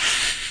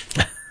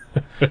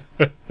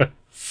 Yeah.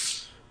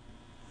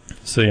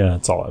 So yeah,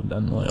 that's all I've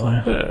done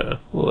lately. Yeah.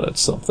 Well,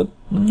 that's something.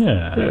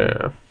 Yeah.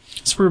 Yeah.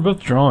 So we're both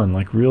drawing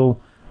real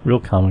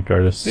comic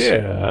artists.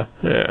 Yeah.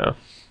 Yeah.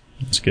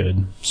 It's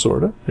good.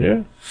 Sorta.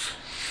 Yeah.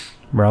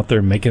 We're out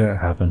there making it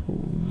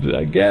happen.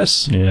 I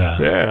guess. Yeah.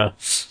 Yeah.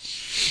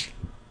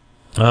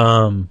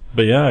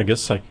 But yeah, I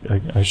guess I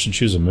should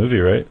choose a movie,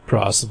 right?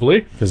 Possibly.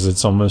 Because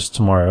it's almost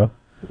tomorrow.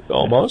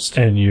 Almost.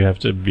 And you have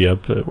to be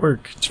up at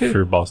work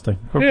for Boston.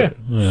 Yeah.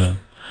 Yeah.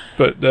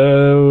 But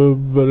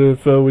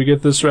if we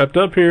get this wrapped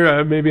up here,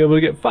 I may be able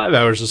to get 5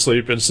 hours of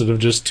sleep instead of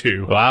just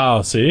 2.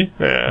 Wow, see?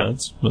 Yeah.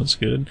 That's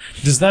good.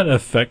 Does that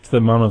affect the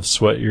amount of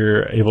sweat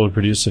you're able to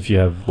produce if you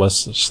have less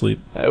sleep?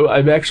 I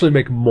actually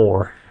make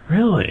more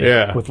Really?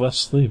 Yeah. With less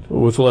sleep?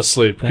 with less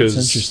sleep. That's Because,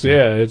 interesting.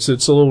 yeah, it's a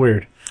little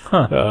weird.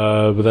 Huh.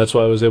 But that's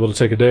why I was able to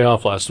take a day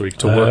off last week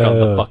to work on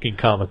the fucking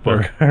comic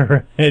book.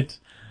 Right.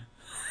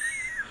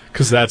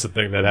 Because that's the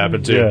thing that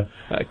happened too. Yeah.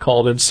 I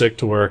called in sick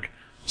to work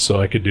so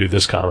I could do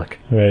this comic.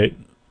 Right.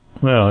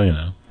 Well,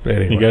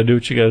 Anyway. you gotta do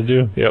what you gotta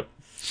do. Yep.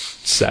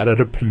 Sat at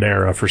a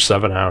Panera for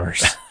 7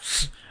 hours.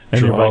 And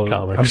your drawing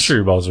balls, comics. I'm sure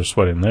your balls are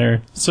sweating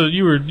there. So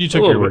you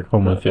took your work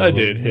home with you. I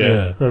did,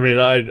 yeah. I mean,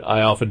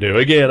 I often do.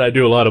 Again, I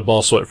do a lot of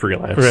ball sweat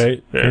freelance.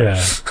 Right. Yeah.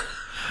 Yeah.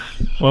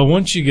 Well,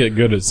 once you get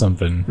good at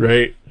something,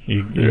 Right.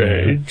 You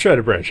You try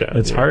to branch out.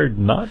 it's yeah. hard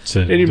not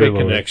to. And you make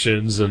develop-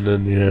 connections, and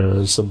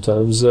then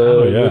sometimes yeah.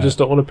 they just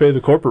don't want to pay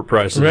the corporate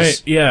prices.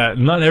 Right? Yeah.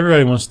 Not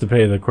everybody wants to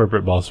pay the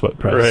corporate ball sweat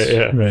price. Right,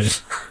 yeah.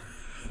 Right.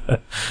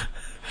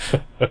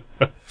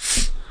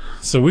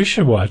 So we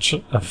should watch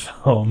a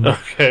film.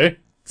 Okay.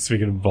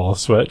 Speaking of ball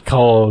sweat,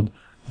 called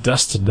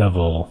Dust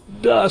Devil.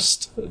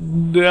 Dust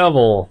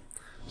Devil.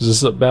 Is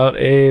this about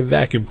a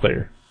vacuum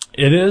cleaner?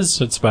 It is.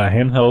 It's about a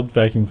handheld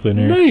vacuum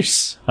cleaner.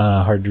 Nice.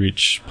 Hard to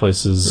reach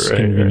places,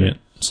 Right, convenient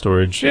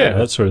storage, Yeah.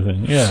 that sort of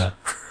thing. Yeah,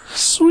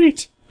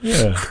 Sweet.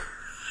 yeah.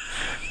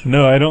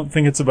 No, I don't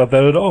think it's about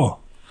that at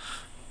all.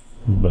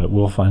 But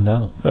we'll find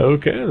out.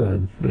 Okay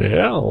then.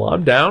 Yeah, well,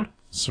 I'm down.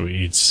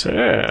 Sweet.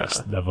 Yeah.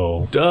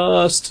 Devil.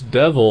 Dust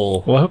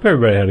Devil. Well, I hope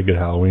everybody had a good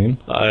Halloween.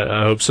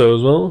 I hope so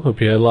as well.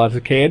 Hope you had lots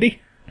of candy.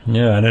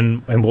 Yeah,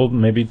 and we'll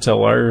maybe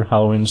tell our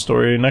Halloween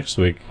story next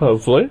week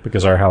Hopefully.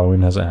 because our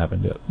Halloween hasn't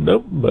happened yet.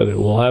 Nope, but it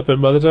will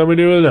happen by the time we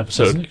do an Isn't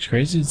episode. it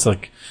crazy? It's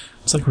like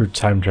we're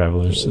time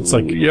travelers. It's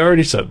like You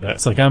already said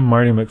that. I'm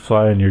Marty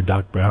McFly and you're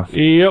Doc Brown.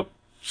 Yep.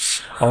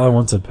 All I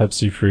want's a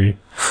Pepsi free.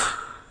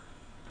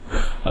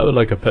 I would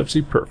like a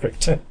Pepsi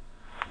Perfect.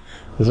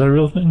 Is that a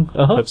real thing?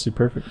 Uh-huh. Pepsi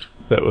Perfect.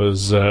 That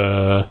was in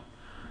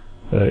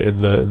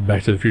the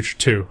Back to the Future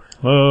 2.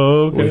 Oh,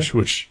 okay.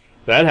 Which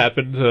that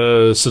happened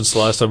since the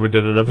last time we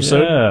did an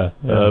episode.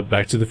 Yeah.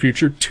 Back to the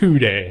Future 2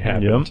 Day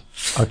happened.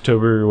 Yep.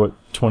 October, what,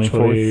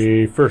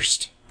 24th?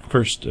 21st.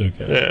 First,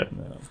 okay. Yeah.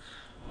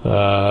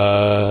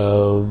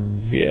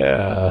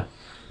 Yeah.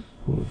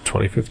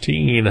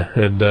 2015.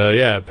 And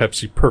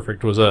Pepsi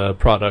Perfect was a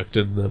product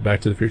in the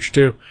Back to the Future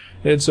 2.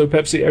 And so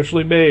Pepsi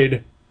actually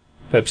made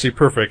Pepsi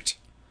Perfect.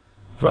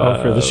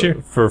 For this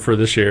year? For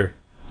this year.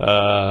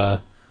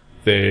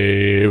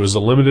 It was a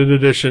limited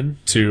edition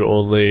to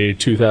only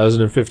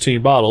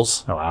 2015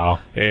 bottles, Oh, wow.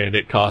 and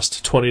it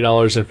cost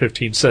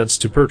 $20.15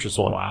 to purchase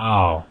one.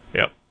 Wow.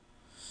 Yep.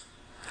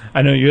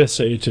 I know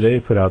USA Today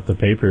put out the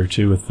paper,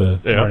 too, with the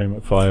Yeah. Marty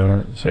McFly on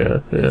it. So Yeah,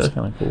 yeah. That's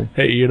kind of cool.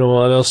 Hey, you know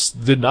what else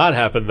did not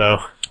happen though?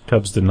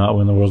 Cubs did not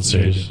win the World They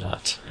Series. did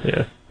not.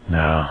 Yeah.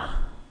 No.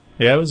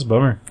 Yeah, it was a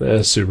bummer.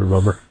 That's super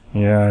bummer.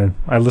 Yeah,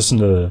 I listened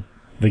to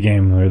the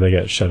game where they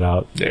got shut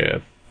out. Yeah.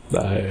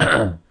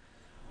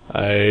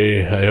 I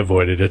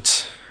avoided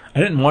it. I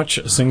didn't watch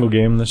a single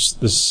game this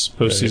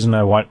postseason.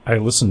 I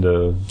listened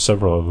to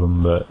several of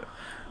them, but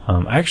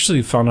I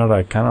actually found out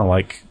I kind of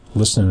like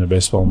listening to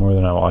baseball more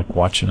than I like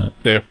watching it.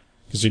 Yeah.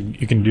 Because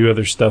you can do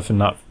other stuff and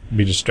not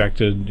be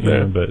distracted, you Yeah.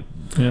 know, but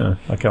yeah,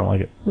 I kind of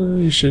like it. Well,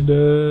 you should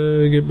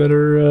get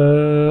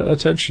better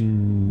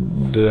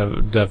attention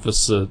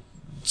deficit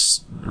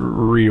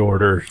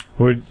reorder.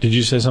 What, did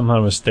you say something? I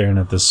was staring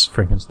at this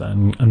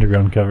Frankenstein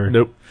underground cover.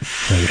 Nope.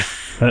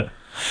 Okay.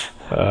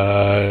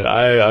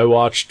 I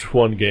watched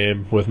one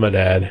game with my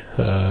dad.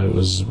 It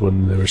was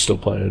when they were still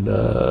playing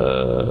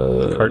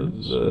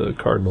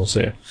Cardinals.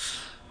 Yeah.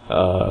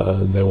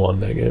 They won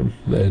that game,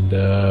 and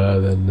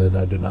then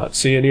I did not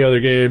see any other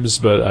games,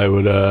 but I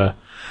would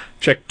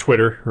check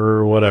Twitter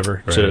or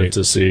whatever Right.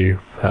 to see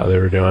how they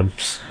were doing.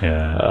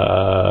 Yeah.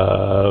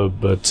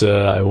 But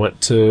I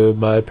went to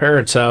my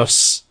parents'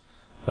 house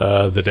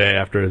the day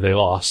after they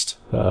lost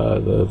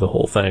the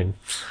whole thing.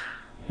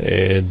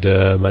 And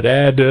my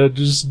dad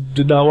just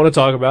did not want to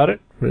talk about it,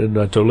 and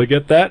I totally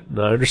get that, and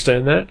I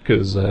understand that,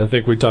 because I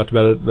think we talked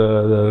about it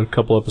a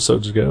couple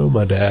episodes ago.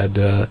 My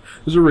dad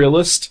is a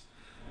realist,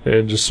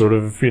 and just sort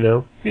of,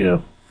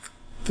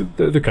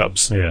 the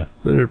Cubs. Yeah.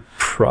 They're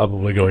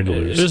probably going to It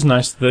lose. was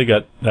nice that they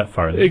got that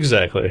far.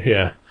 Exactly,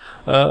 yeah.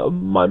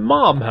 My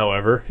mom,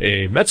 however,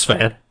 a Mets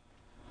fan,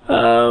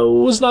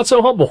 was not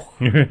so humble.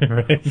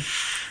 Right.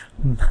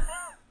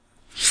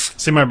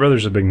 See, my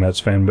brother's a big Mets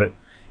fan, but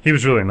he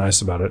was really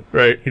nice about it.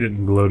 Right. He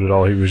didn't gloat at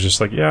all. He was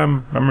just like, "Yeah,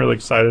 I'm really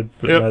excited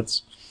for the Yep.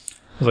 Mets."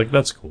 I was like,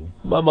 "That's cool."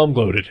 My mom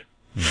gloated.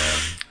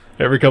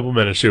 Every couple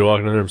minutes she would walk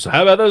in the room and say,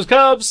 "How about those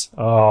Cubs?"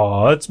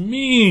 Oh, that's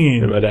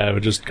mean. And my dad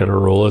would just kind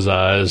of roll his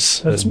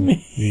eyes. That's and-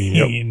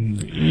 mean.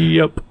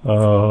 Yep.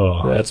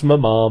 Oh, That's my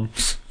mom.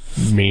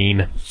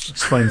 Mean.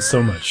 explains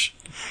so much.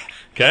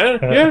 Okay?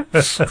 Yeah.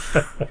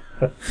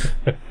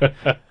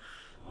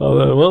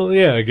 Well,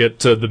 yeah, I get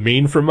the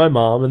mean from my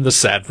mom and the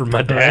sad from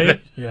my dad.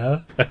 Right?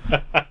 Yeah.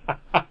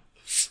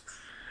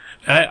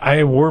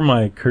 I wore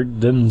my Kurt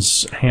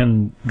Denn's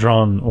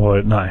hand-drawn,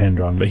 well, not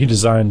hand-drawn, but he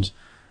designed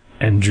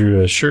and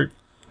drew a shirt,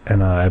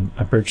 and I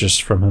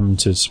purchased from him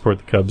to support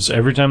the Cubs.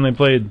 Every time they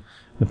played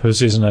the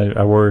postseason,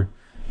 I wore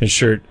his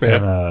shirt,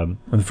 Yeah. and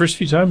the first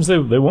few times they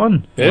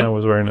won when Yeah. I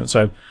was wearing it.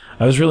 So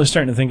I was really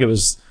starting to think it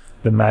was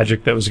the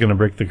magic that was going to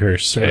break the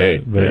curse. Hey,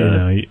 but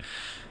yeah.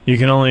 you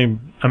can only,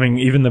 I mean,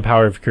 even the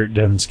power of Kurt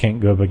Denn's can't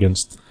go up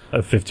against a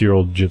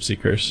 50-year-old gypsy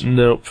curse.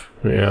 Nope.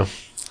 Yeah.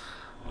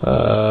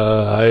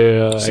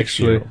 I 60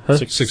 actually... year old. Huh?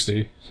 60.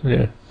 60.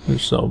 Yeah.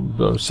 There's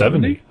some...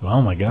 70?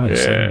 Oh my God.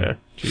 70. Yeah.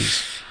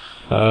 Jeez.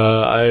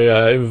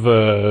 I've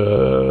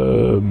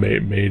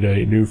made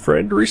a new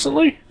friend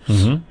recently,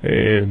 Mm-hmm.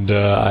 and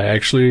I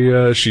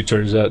actually she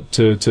turns out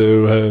to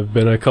have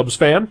been a Cubs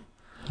fan.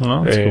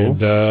 Oh, that's cool.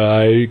 And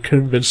I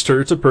convinced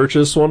her to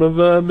purchase one of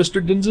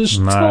Mr. Dinz's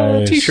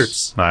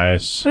t-shirts.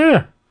 Nice.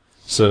 Yeah.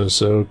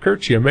 So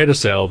Kurt, you made a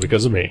sale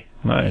because of me.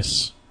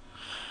 Nice.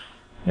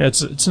 Yeah,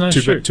 it's a nice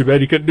shirt. Too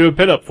bad you couldn't do a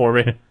pin-up for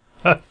me.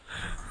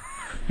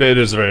 It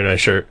is a very nice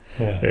shirt.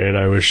 Yeah. And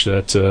I wish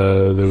that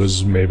there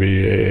was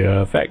maybe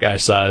a fat guy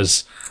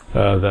size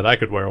that I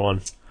could wear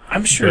one.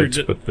 I'm sure.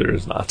 But there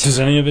is not. Does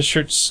any of his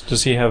shirts,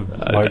 does he have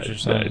larger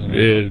size?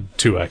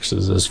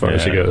 2Xs as far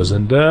as he goes.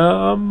 And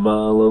I'm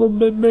a little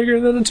bit bigger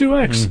than a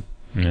 2X.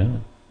 Yeah.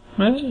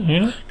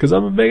 Yeah. Because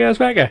I'm a big-ass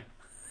fat guy.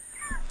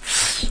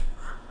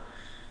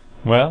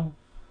 Well,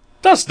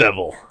 Dust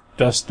Devil.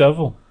 Dust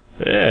Devil.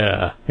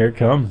 Yeah. Here it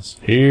comes.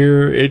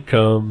 Here it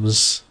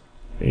comes.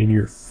 In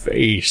your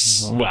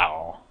face.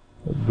 Wow.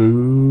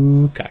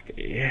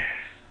 Bukkake.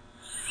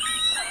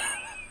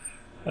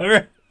 All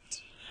right.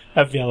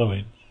 Happy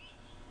Halloween.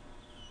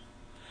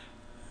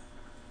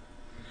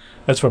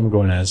 That's what I'm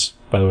going as,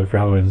 by the way, for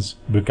Halloween's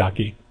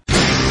Bukkake.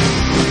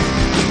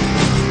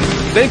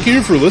 Thank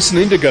you for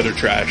listening to Gutter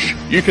Trash.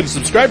 You can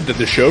subscribe to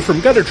the show from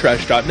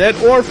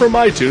guttertrash.net or from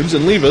iTunes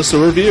and leave us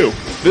a review.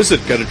 Visit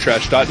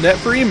guttertrash.net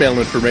for email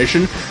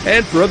information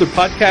and for other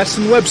podcasts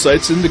and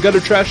websites in the Gutter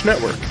Trash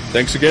Network.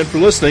 Thanks again for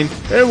listening,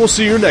 and we'll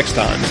see you next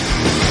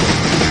time.